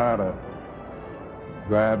know how to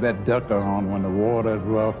drive that duck on when the water is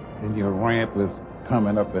rough and your ramp is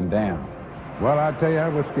coming up and down. Well, I tell you, I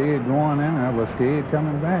was scared going in, I was scared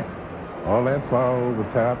coming back. All that fall over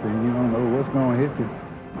top and you don't know what's gonna hit you.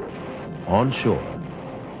 On shore,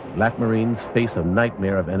 Black Marines face a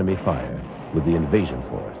nightmare of enemy fire with the invasion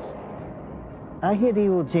force. I hit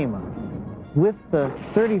Iwo Jima with the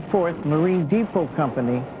 34th Marine Depot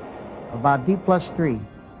Company about D+3.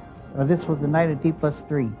 This was the night of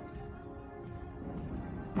D+3.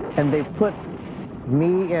 And they put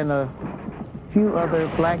me and a few other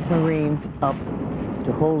Black Marines up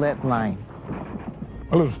to hold that line.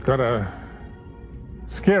 Well, it was kind of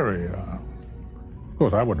scary. Of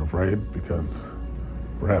course, I wasn't afraid because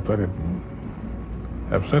perhaps I didn't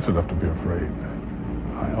have sense enough to be afraid.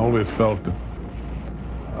 I always felt that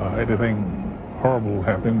anything horrible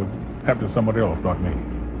happening would happen to somebody else, not me.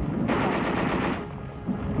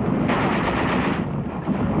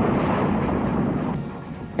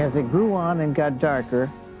 As it grew on and got darker,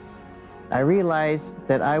 I realized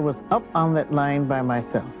that I was up on that line by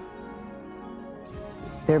myself.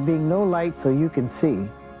 There being no light so you can see,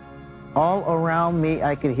 all around me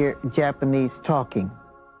I could hear Japanese talking.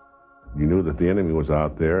 You knew that the enemy was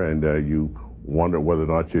out there, and you wondered whether or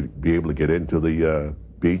not you'd be able to get into the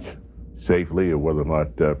beach safely, or whether or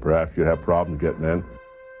not perhaps you'd have problems getting in.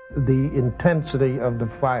 The intensity of the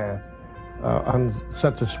fire on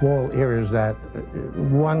such a small area is that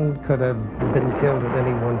one could have been killed at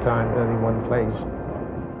any one time, at any one place.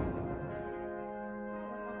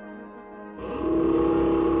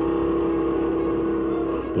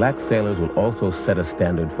 black sailors will also set a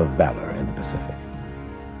standard for valor in the Pacific.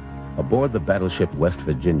 Aboard the battleship West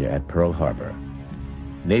Virginia at Pearl Harbor,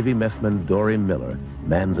 Navy messman Dory Miller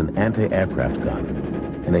mans an anti-aircraft gun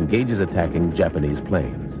and engages attacking Japanese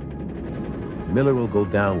planes. Miller will go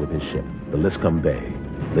down with his ship, the Liscum Bay,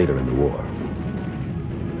 later in the war.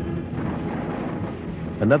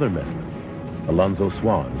 Another messman, Alonzo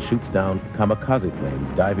Swan, shoots down kamikaze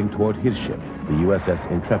planes diving toward his ship, the USS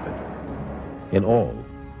Intrepid. In all,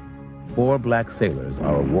 4 black sailors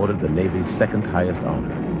are awarded the Navy's second highest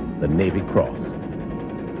honor, the Navy Cross.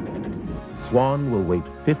 Swan will wait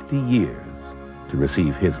 50 years to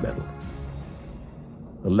receive his medal.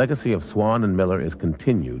 The legacy of Swan and Miller is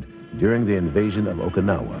continued during the invasion of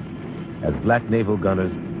Okinawa, as black naval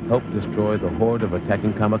gunners helped destroy the horde of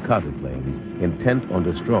attacking kamikaze planes intent on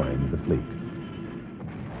destroying the fleet.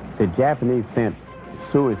 The Japanese sent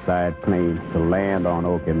suicide planes to land on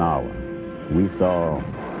Okinawa. We saw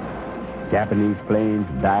Japanese planes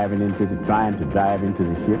trying to dive into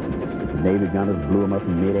the ships. The Navy gunners blew them up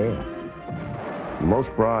in midair. Most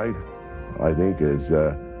pride, I think, is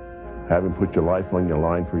having put your life on your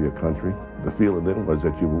line for your country. The feeling then was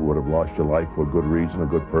that you would have lost your life for a good reason, a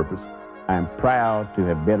good purpose. I'm proud to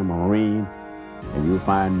have been a Marine, and you'll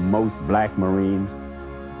find most black Marines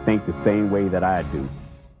think the same way that I do.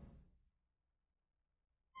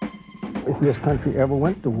 If this country ever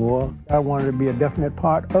went to war, I wanted to be a definite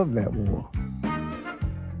part of that war.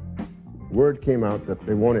 Word came out that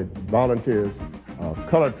they wanted volunteers,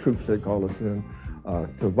 colored troops they call us in,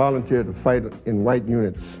 to volunteer to fight in white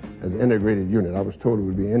units as an integrated unit. I was told it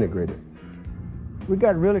would be integrated. We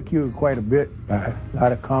got ridiculed quite a bit by a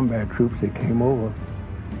lot of combat troops that came over.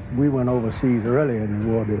 We went overseas earlier in the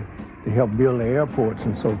war to help build the airports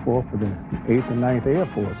and so forth for the 8th and 9th Air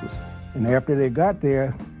Forces. And after they got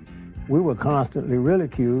there, we were constantly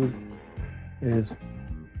ridiculed as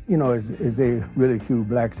they ridiculed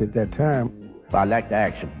blacks at that time. I liked the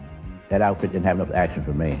action. That outfit didn't have enough action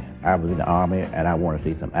for me. I was in the Army, and I wanted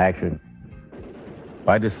to see some action.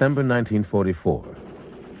 By December 1944,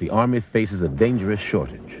 the Army faces a dangerous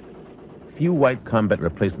shortage. Few white combat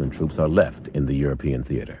replacement troops are left in the European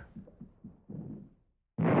theater.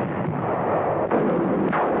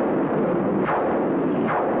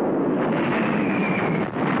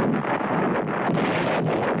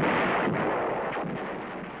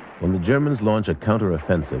 When the Germans launch a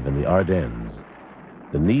counteroffensive in the Ardennes,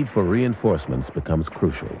 the need for reinforcements becomes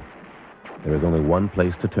crucial. There is only one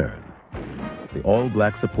place to turn: the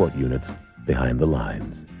all-black support units behind the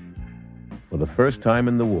lines. For the first time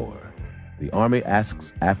in the war, the Army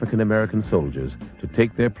asks African-American soldiers to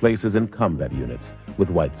take their places in combat units with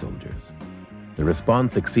white soldiers. The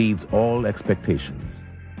response exceeds all expectations.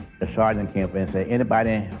 The sergeant came up and said,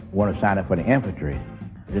 "Anybody want to sign up for the infantry?"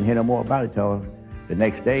 I didn't hear no more about it till the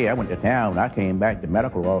next day. I went to town. When I came back, the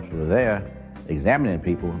medical officer was there examining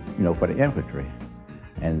people, for the infantry.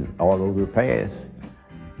 And all those were passed.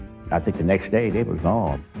 I think the next day they were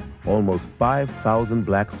gone. Almost 5,000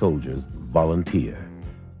 black soldiers volunteer.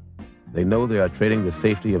 They know they are trading the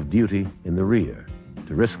safety of duty in the rear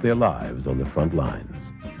to risk their lives on the front lines.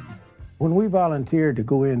 When we volunteered to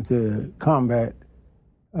go into combat,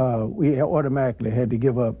 we automatically had to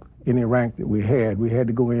give up any rank that we had. We had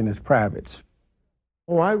to go in as privates.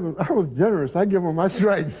 Oh, I was generous. I give them my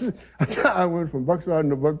stripes. I went from buck sergeant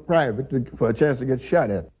to buck private for a chance to get shot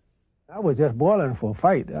at. I was just boiling for a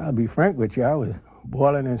fight. I'll be frank with you. I was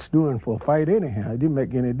boiling and stewing for a fight anyhow. It didn't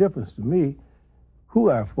make any difference to me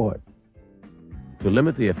who I fought. To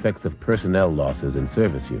limit the effects of personnel losses in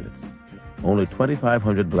service units, only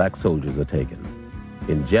 2,500 black soldiers are taken.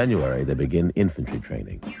 In January, they begin infantry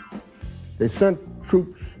training. They sent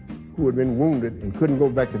troops who had been wounded and couldn't go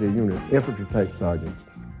back to their unit, infantry-type sergeants,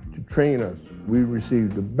 to train us. We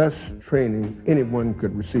received the best training anyone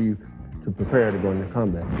could receive to prepare to go into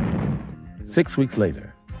combat. 6 weeks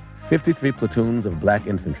later, 53 platoons of black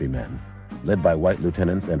infantrymen, led by white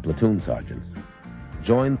lieutenants and platoon sergeants,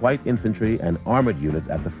 joined white infantry and armored units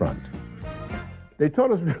at the front. They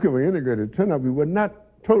told us we were integrated. It turned out we were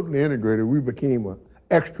not totally integrated. We became an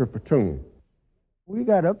extra platoon. We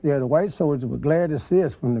got up there, the white soldiers were glad to see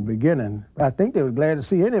us from the beginning. I think they were glad to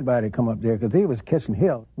see anybody come up there because they was catching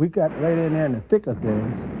hell. We got right in there in the thick of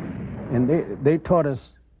things, and they taught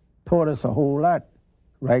us a whole lot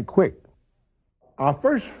right quick. Our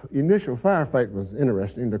first initial firefight was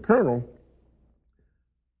interesting. The colonel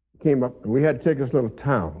came up, and we had to take this little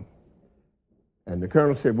town. And the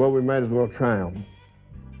colonel said, well, we might as well try them.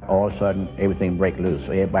 All of a sudden, everything broke loose,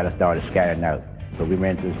 so everybody started scattering out. So we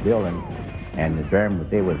ran to this building, and the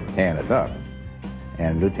Germans, they was tearing us up.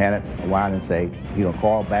 And Lieutenant Wyman say,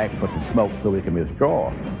 call back for some smoke so we can withdraw.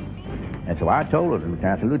 And so I told the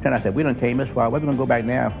Lieutenant, I said, we done came this far, what are we gonna go back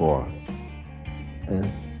now for?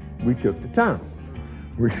 And we took the town.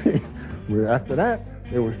 After that,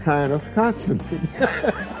 they was trying us constantly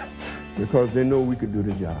because they know we could do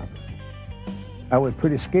the job. I was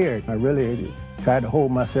pretty scared. I really tried to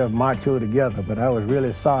hold myself macho together, but I was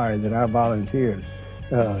really sorry that I volunteered.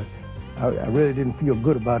 I really didn't feel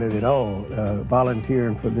good about it at all,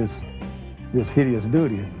 volunteering for this hideous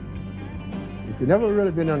duty. If you've never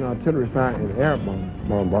really been on artillery fire in air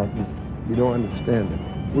bombardments, you don't understand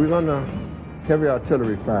it. We were under heavy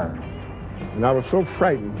artillery fire, and I was so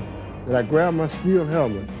frightened that I grabbed my steel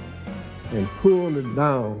helmet and pulled it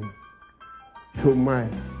down to my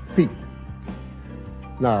feet.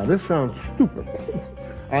 Now, this sounds stupid.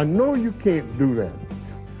 I know you can't do that,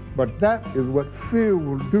 but that is what fear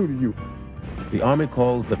will do to you. The Army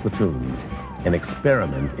calls the platoons an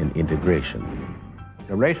experiment in integration.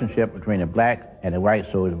 The relationship between the blacks and the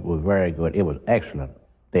white soldiers was very good. It was excellent.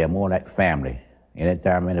 They are more like family.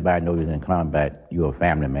 Anytime anybody knows you're in combat, you're a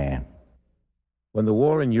family man. When the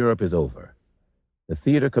war in Europe is over, the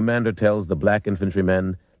theater commander tells the black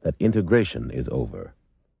infantrymen that integration is over.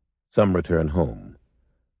 Some return home.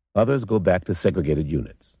 Others go back to segregated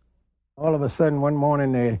units. All of a sudden, one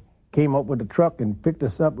morning, they came up with a truck and picked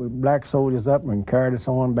us up with black soldiers up and carried us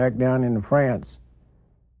on back down into France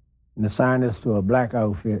and assigned us to a black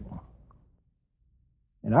outfit.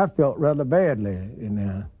 And I felt rather badly.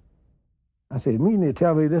 And I said, you mean to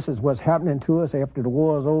tell me this is what's happening to us after the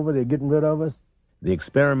war is over? They're getting rid of us? The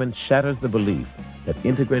experiment shatters the belief that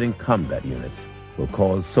integrating combat units will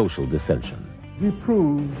cause social dissension. We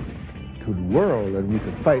proved to the world that we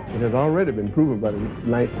could fight. It has already been proven by the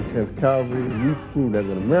 9th and 10th Cavalry. We proved as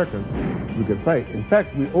an American we could fight. In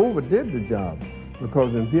fact, we overdid the job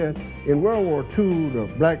because in World War II, the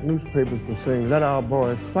black newspapers were saying, let our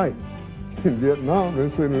boys fight. In Vietnam,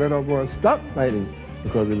 they said, let our boys stop fighting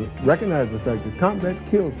because they recognized the fact that combat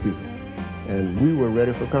kills people. And we were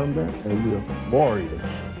ready for combat, and we are warriors,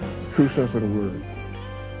 true sense of the word.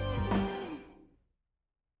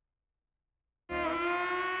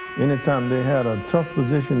 Anytime they had a tough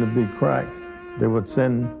position to be cracked, they would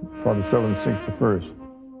send for the 761st.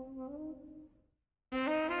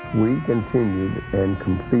 We continued and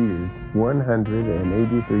completed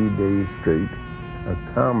 183 days straight of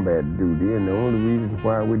combat duty, and the only reason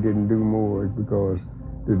why we didn't do more is because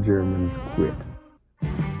the Germans quit.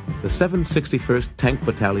 The 761st Tank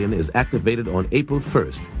Battalion is activated on April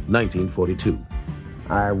 1st, 1942.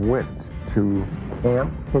 I went to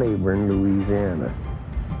Camp Claiborne, Louisiana.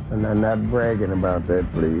 And I'm not bragging about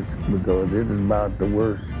that place because it is about the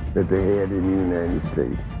worst that they had in the United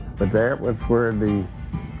States. But that was where the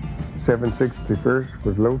 761st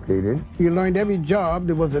was located. You learned every job.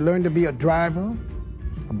 There was to learn to be a driver,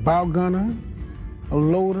 a bow gunner, a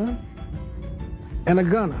loader, and a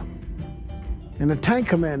gunner. And a tank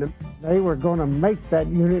commander. They were going to make that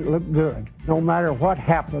unit look good. No matter what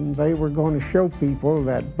happened, they were going to show people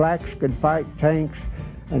that blacks could fight tanks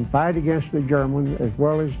and fight against the Germans as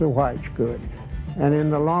well as the whites could. And in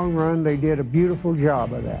the long run, they did a beautiful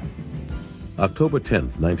job of that. October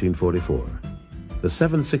 10th, 1944. The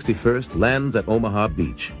 761st lands at Omaha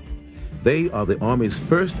Beach. They are the Army's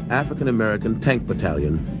first African-American tank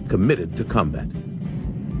battalion committed to combat.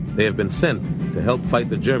 They have been sent to help fight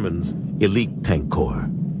the Germans' elite tank corps.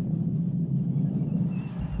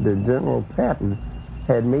 The General Patton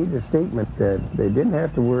had made the statement that they didn't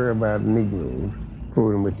have to worry about Negroes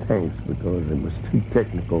fooling with tanks because it was too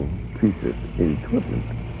technical piece of equipment.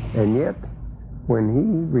 And yet, when he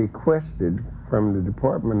requested from the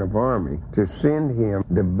Department of Army to send him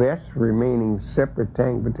the best remaining separate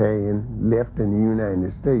tank battalion left in the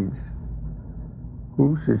United States,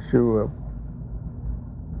 who should show up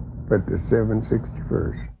but the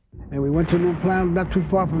 761st? And we went to a little plant not too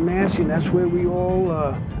far from Nancy, and that's where we all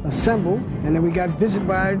assembled. And then we got visited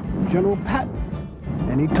by General Patton.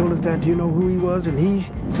 And he told us that, you know who he was, and he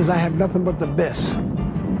says, I have nothing but the best,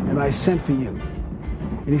 and I sent for you.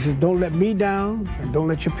 And he says, don't let me down, and don't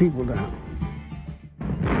let your people down.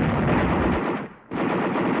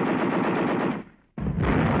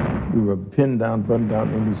 We were pinned down, buttoned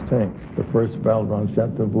down in these tanks. The first battle around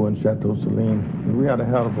Chateaubourg and Chateau Saline. And we had a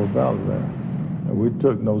hell of a battle there. And we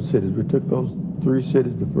took those cities. We took those 3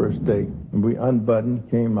 cities the first day. And we unbuttoned,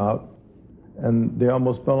 came out, and they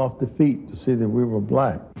almost fell off their feet to see that we were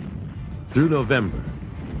black. Through November,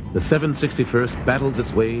 the 761st battles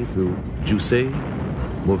its way through Jussey,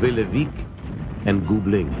 Mauvais-le-Vic, and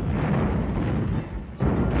Goubling.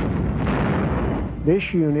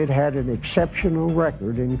 This unit had an exceptional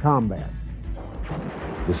record in combat.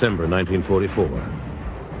 December 1944.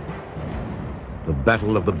 The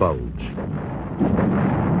Battle of the Bulge.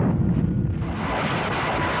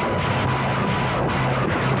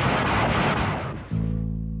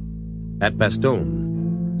 At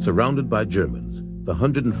Bastogne, surrounded by Germans, the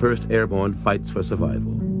 101st Airborne fights for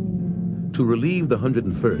survival. To relieve the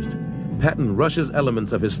 101st, Patton rushes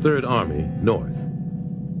elements of his 3rd Army north.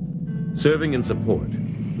 Serving in support,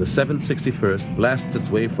 the 761st blasts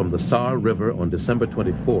its way from the Saar River on December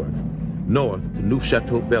 24th, north to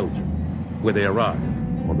Neufchâteau, Belgium, where they arrive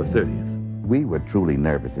on the 30th. We were truly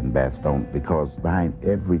nervous in Bastogne because behind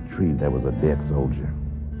every tree there was a dead soldier.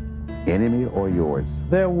 Enemy or yours?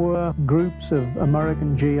 There were groups of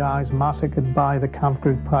American GIs massacred by the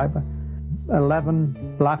Kampfgruppe Peiper.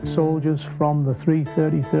 11 black soldiers from the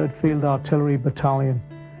 333rd Field Artillery Battalion.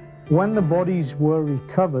 When the bodies were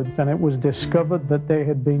recovered and it was discovered that they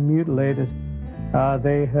had been mutilated,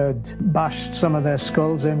 they had bashed some of their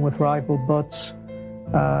skulls in with rifle butts,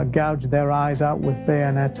 gouged their eyes out with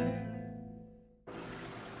bayonets.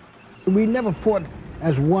 We never fought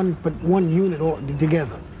as one unit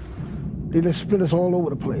together. They just split us all over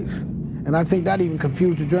the place. And I think that even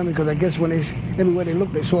confused the Germans, because I guess when everywhere they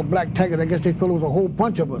looked, they saw black tankers. I guess they thought it was a whole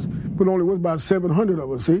bunch of us. But only was about 700 of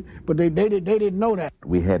us, see? But they didn't know that.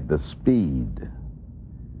 We had the speed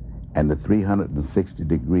and the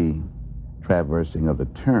 360-degree traversing of the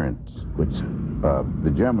turrets, which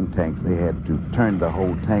the German tanks, they had to turn the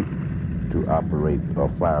whole tank to operate or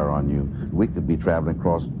fire on you. We could be traveling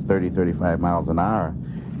across 30, 35 miles an hour,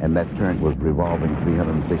 and that turret was revolving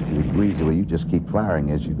 360 degrees, where you just keep firing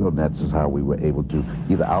as you go. And that's just how we were able to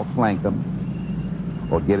either outflank them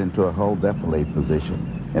or get into a hull defilade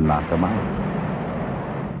position and knock them out.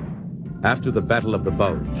 After the Battle of the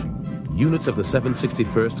Bulge, units of the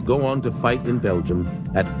 761st go on to fight in Belgium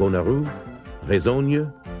at Bonneroux,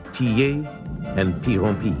 Rayzogne, Tillet, and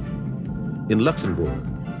Pirompi. In Luxembourg,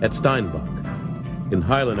 at Steinbach. In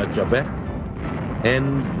Highland at Jabet,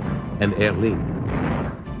 and Erling.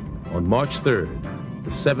 On March 3rd,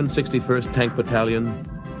 the 761st Tank Battalion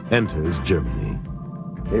enters Germany.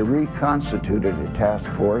 They reconstituted a task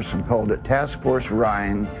force and called it Task Force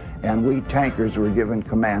Rhine, and we tankers were given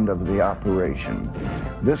command of the operation.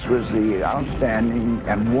 This was the outstanding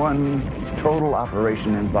and one total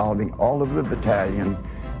operation involving all of the battalion,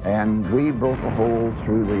 and we broke a hole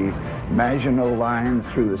through the Maginot Line,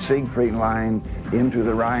 through the Siegfried Line, into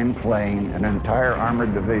the Rhine Plain. An entire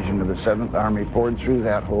armored division of the 7th Army poured through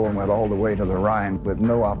that hole and went all the way to the Rhine with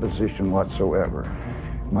no opposition whatsoever.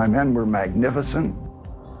 My men were magnificent.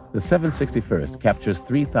 The 761st captures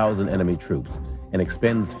 3,000 enemy troops and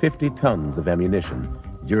expends 50 tons of ammunition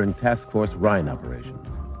during Task Force Rhine operations.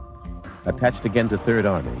 Attached again to 3rd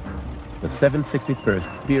Army, the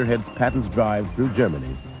 761st spearheads Patton's drive through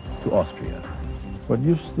Germany to Austria. What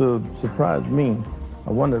used to surprise me,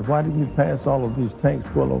 I wondered, why did you pass all of these tanks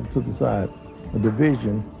well over to the side? A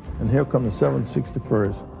division, and here come the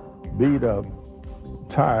 761st, beat up,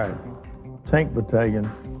 tired, tank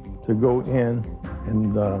battalion to go in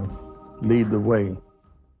and lead the way.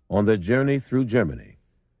 On their journey through Germany,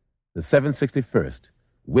 the 761st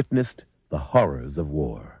witnessed the horrors of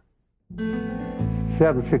war.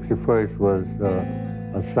 761st was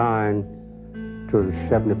assigned to the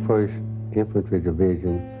 71st Infantry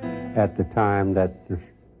Division at the time that this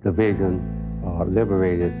division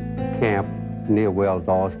liberated camp near Wels,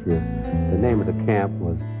 Austria. The name of the camp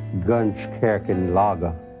was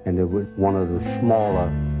Gunskirchenlager, and it was one of the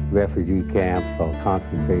smaller refugee camps or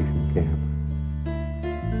concentration camps.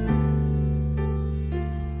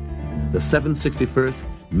 The 761st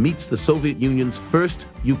meets the Soviet Union's first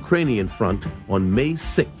Ukrainian front on May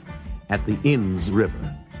 6th at the Inns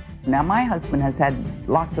River. Now, my husband has had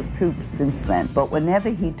lots of troops since then, but whenever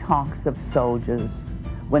he talks of soldiers,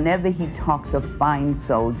 whenever he talks of fine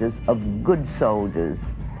soldiers, of good soldiers,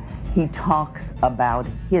 he talks about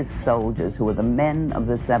his soldiers, who are the men of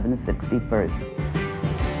the 761st.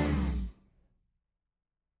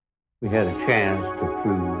 We had a chance to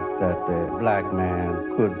prove that the black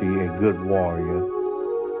man could be a good warrior.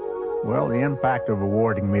 Well, the impact of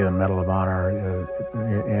awarding me the Medal of Honor,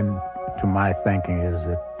 to my thinking, is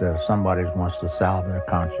that somebody wants to salve their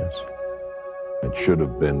conscience. It should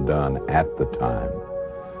have been done at the time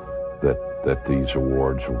that these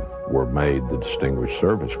awards were made, the Distinguished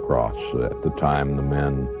Service Cross. At the time the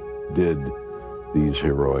men did these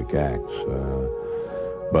heroic acts.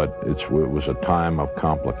 But it was a time of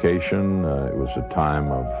complication. It was a time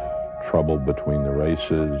of trouble between the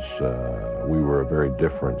races. We were a very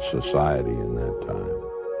different society in that time.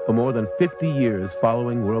 For more than 50 years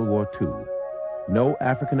following World War II, no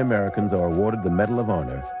African Americans are awarded the Medal of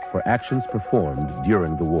Honor for actions performed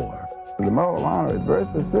during the war. The Medal of Honor is very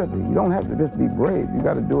specific. You don't have to just be brave. You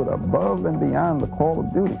got to do it above and beyond the call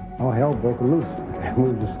of duty. All hell broke loose. We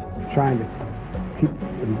were just trying to keep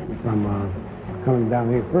them from coming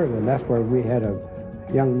down here further. And that's where we had a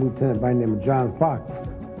young lieutenant by the name of John Fox,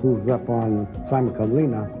 who was up on Simon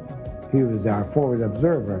Catalina. He was our forward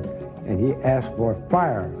observer, and he asked for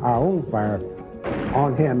fire, our own fire,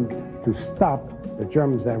 on him to stop the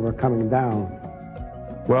Germans that were coming down.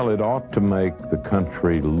 Well, it ought to make the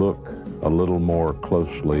country look a little more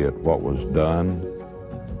closely at what was done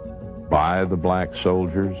by the black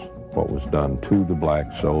soldiers, what was done to the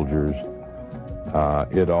black soldiers.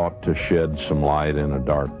 It ought to shed some light in a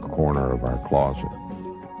dark corner of our closet.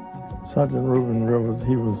 Sergeant Reuben Rivers,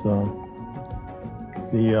 he was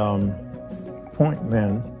the point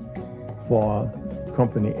man for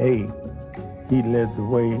Company A. He led the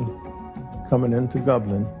way coming into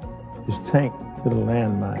Dublin. His tank hit a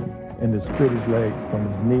landmine and it split his leg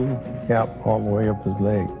from his knee cap all the way up his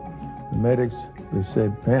leg. The medics, they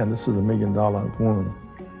said, man, this is $1 million wound.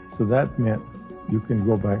 So that meant you can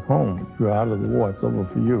go back home. You're out of the war. It's over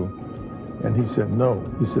for you. And he said, no.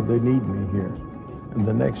 He said, they need me here. And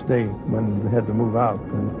the next day, when we had to move out,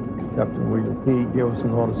 and Captain William, he gave us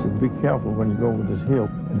an order, said, be careful when you go over this hill.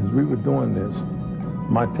 And as we were doing this,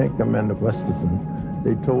 my tank commander, Westerson,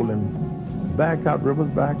 they told him, back out, Rivers,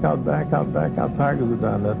 back out, back out, back out. Tigers are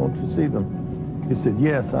down there. Don't you see them? He said,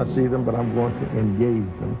 yes, I see them, but I'm going to engage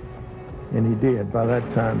them. And he did. By that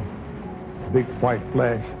time, a big white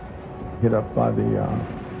flash hit up by the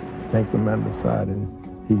tank commander's side,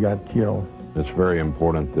 and he got killed. It's very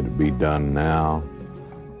important that it be done now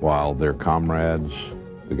while their comrades,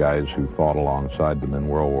 the guys who fought alongside them in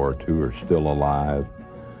World War II, are still alive,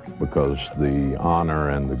 because the honor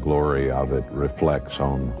and the glory of it reflects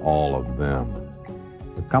on all of them.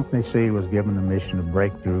 The Company C was given the mission to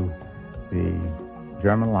break through the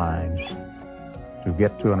German lines to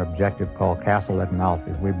get to an objective called Castle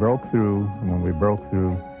Amalfi. We broke through, and when we broke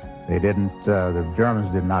through, they didn't, the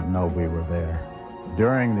Germans did not know we were there.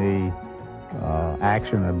 During the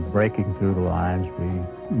action of breaking through the lines,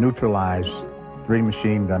 we neutralized 3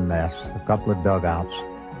 machine gun nests, a couple of dugouts.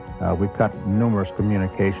 We cut numerous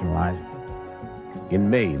communication lines. In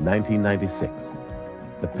May 1996,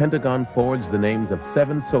 the Pentagon forwards the names of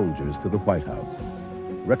 7 soldiers to the White House,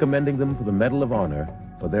 recommending them for the Medal of Honor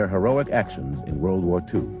for their heroic actions in World War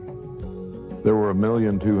II. There were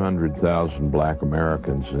 1,200,000 black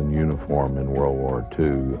Americans in uniform in World War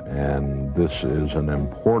II, and this is an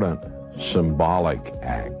important symbolic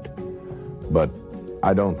act. But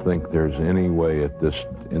I don't think there's any way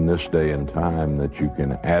in this day and time that you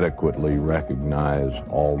can adequately recognize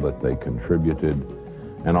all that they contributed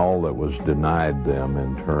and all that was denied them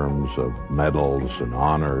in terms of medals and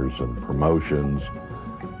honors and promotions.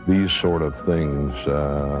 These sort of things,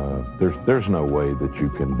 there's no way that you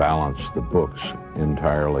can balance the books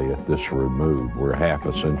entirely at this remove. We're half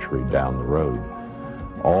a century down the road.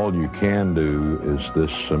 All you can do is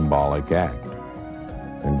this symbolic act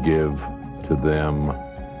and give to them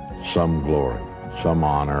some glory, some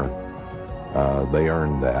honor. They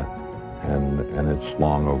earned that, and it's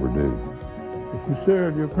long overdue. If you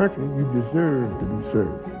serve your country, you deserve to be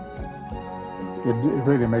served. It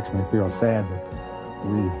really makes me feel sad that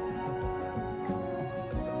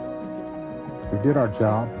we did our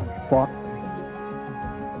job, fought,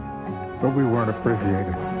 but we weren't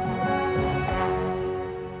appreciated.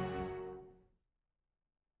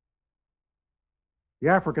 The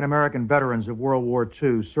African-American veterans of World War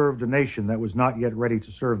II served a nation that was not yet ready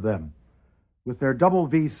to serve them. With their double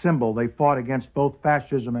V symbol, they fought against both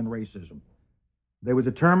fascism and racism. They were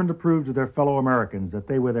determined to prove to their fellow Americans that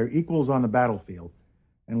they were their equals on the battlefield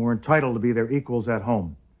and were entitled to be their equals at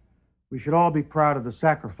home. We should all be proud of the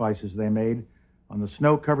sacrifices they made on the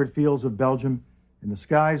snow-covered fields of Belgium, in the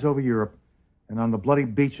skies over Europe, and on the bloody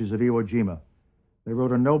beaches of Iwo Jima. They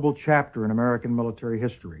wrote a noble chapter in American military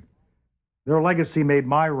history. Their legacy made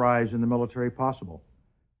my rise in the military possible.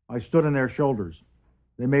 I stood on their shoulders.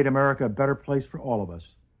 They made America a better place for all of us.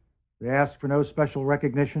 They asked for no special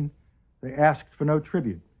recognition. They asked for no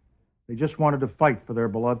tribute. They just wanted to fight for their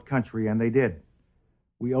beloved country, and they did.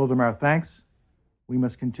 We owe them our thanks. We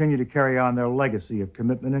must continue to carry on their legacy of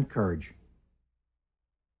commitment and courage.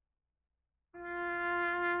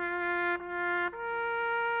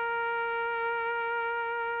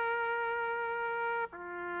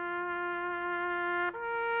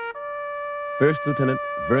 First Lieutenant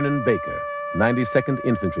Vernon Baker, 92nd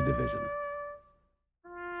Infantry Division.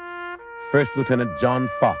 First Lieutenant John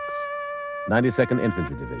Fox, 92nd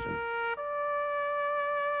Infantry Division.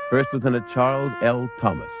 First Lieutenant Charles L.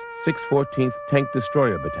 Thomas, 614th Tank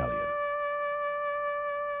Destroyer Battalion.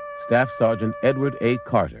 Staff Sergeant Edward A.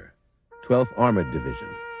 Carter, 12th Armored Division.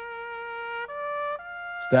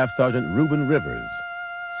 Staff Sergeant Reuben Rivers,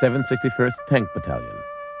 761st Tank Battalion.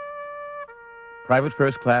 Private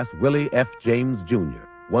First Class Willie F. James, Jr.,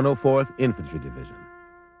 104th Infantry Division.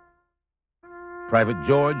 Private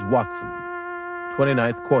George Watson,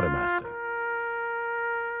 29th Quartermaster.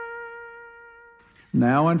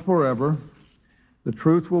 Now and forever, the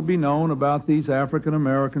truth will be known about these African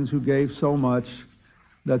Americans who gave so much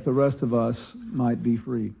that the rest of us might be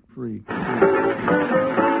free. Get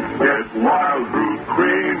wild, Ruth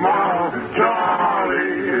Cream, wild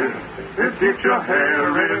Charlie. It keeps your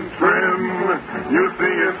hair in trim. You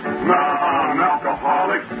see, it's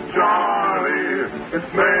non-alcoholic Charlie.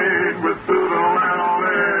 It's made with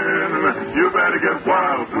pseudoaniline. You better get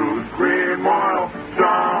wild, Ruth Cream, wild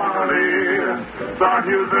Charlie. Start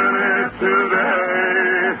using it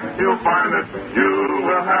today. You'll find that you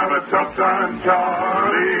will have a tough time,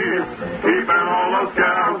 Charlie. Keeping all those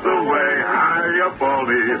gals away. Hiya,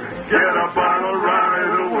 Baldy. Get a bottle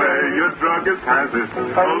right away. Your drug is hazard.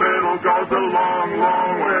 A little goes a long,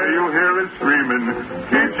 long way. You hear it screaming.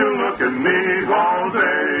 Keeps you looking neat all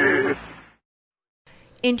day.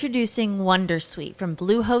 Introducing Wondersuite from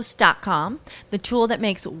Bluehost.com, the tool that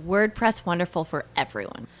makes WordPress wonderful for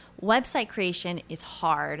everyone. Website creation is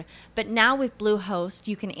hard, but now with Bluehost,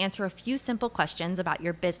 you can answer a few simple questions about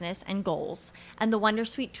your business and goals, and the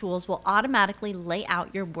Wondersuite tools will automatically lay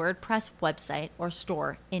out your WordPress website or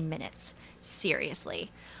store in minutes.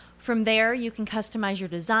 Seriously. From there, you can customize your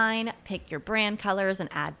design, pick your brand colors, and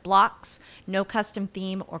add blocks. No custom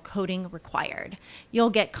theme or coding required.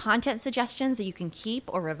 You'll get content suggestions that you can keep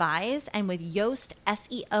or revise, and with Yoast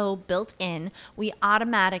SEO built in, we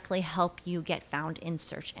automatically help you get found in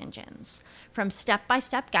search engines. From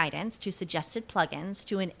step-by-step guidance to suggested plugins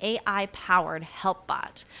to an AI-powered help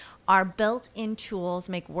bot, our built-in tools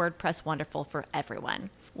make WordPress wonderful for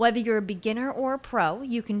everyone. Whether you're a beginner or a pro,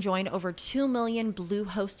 you can join over 2 million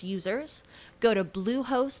Bluehost users. Go to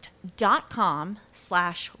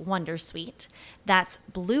bluehost.com/wondersuite. That's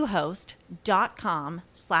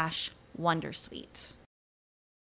bluehost.com/wondersuite.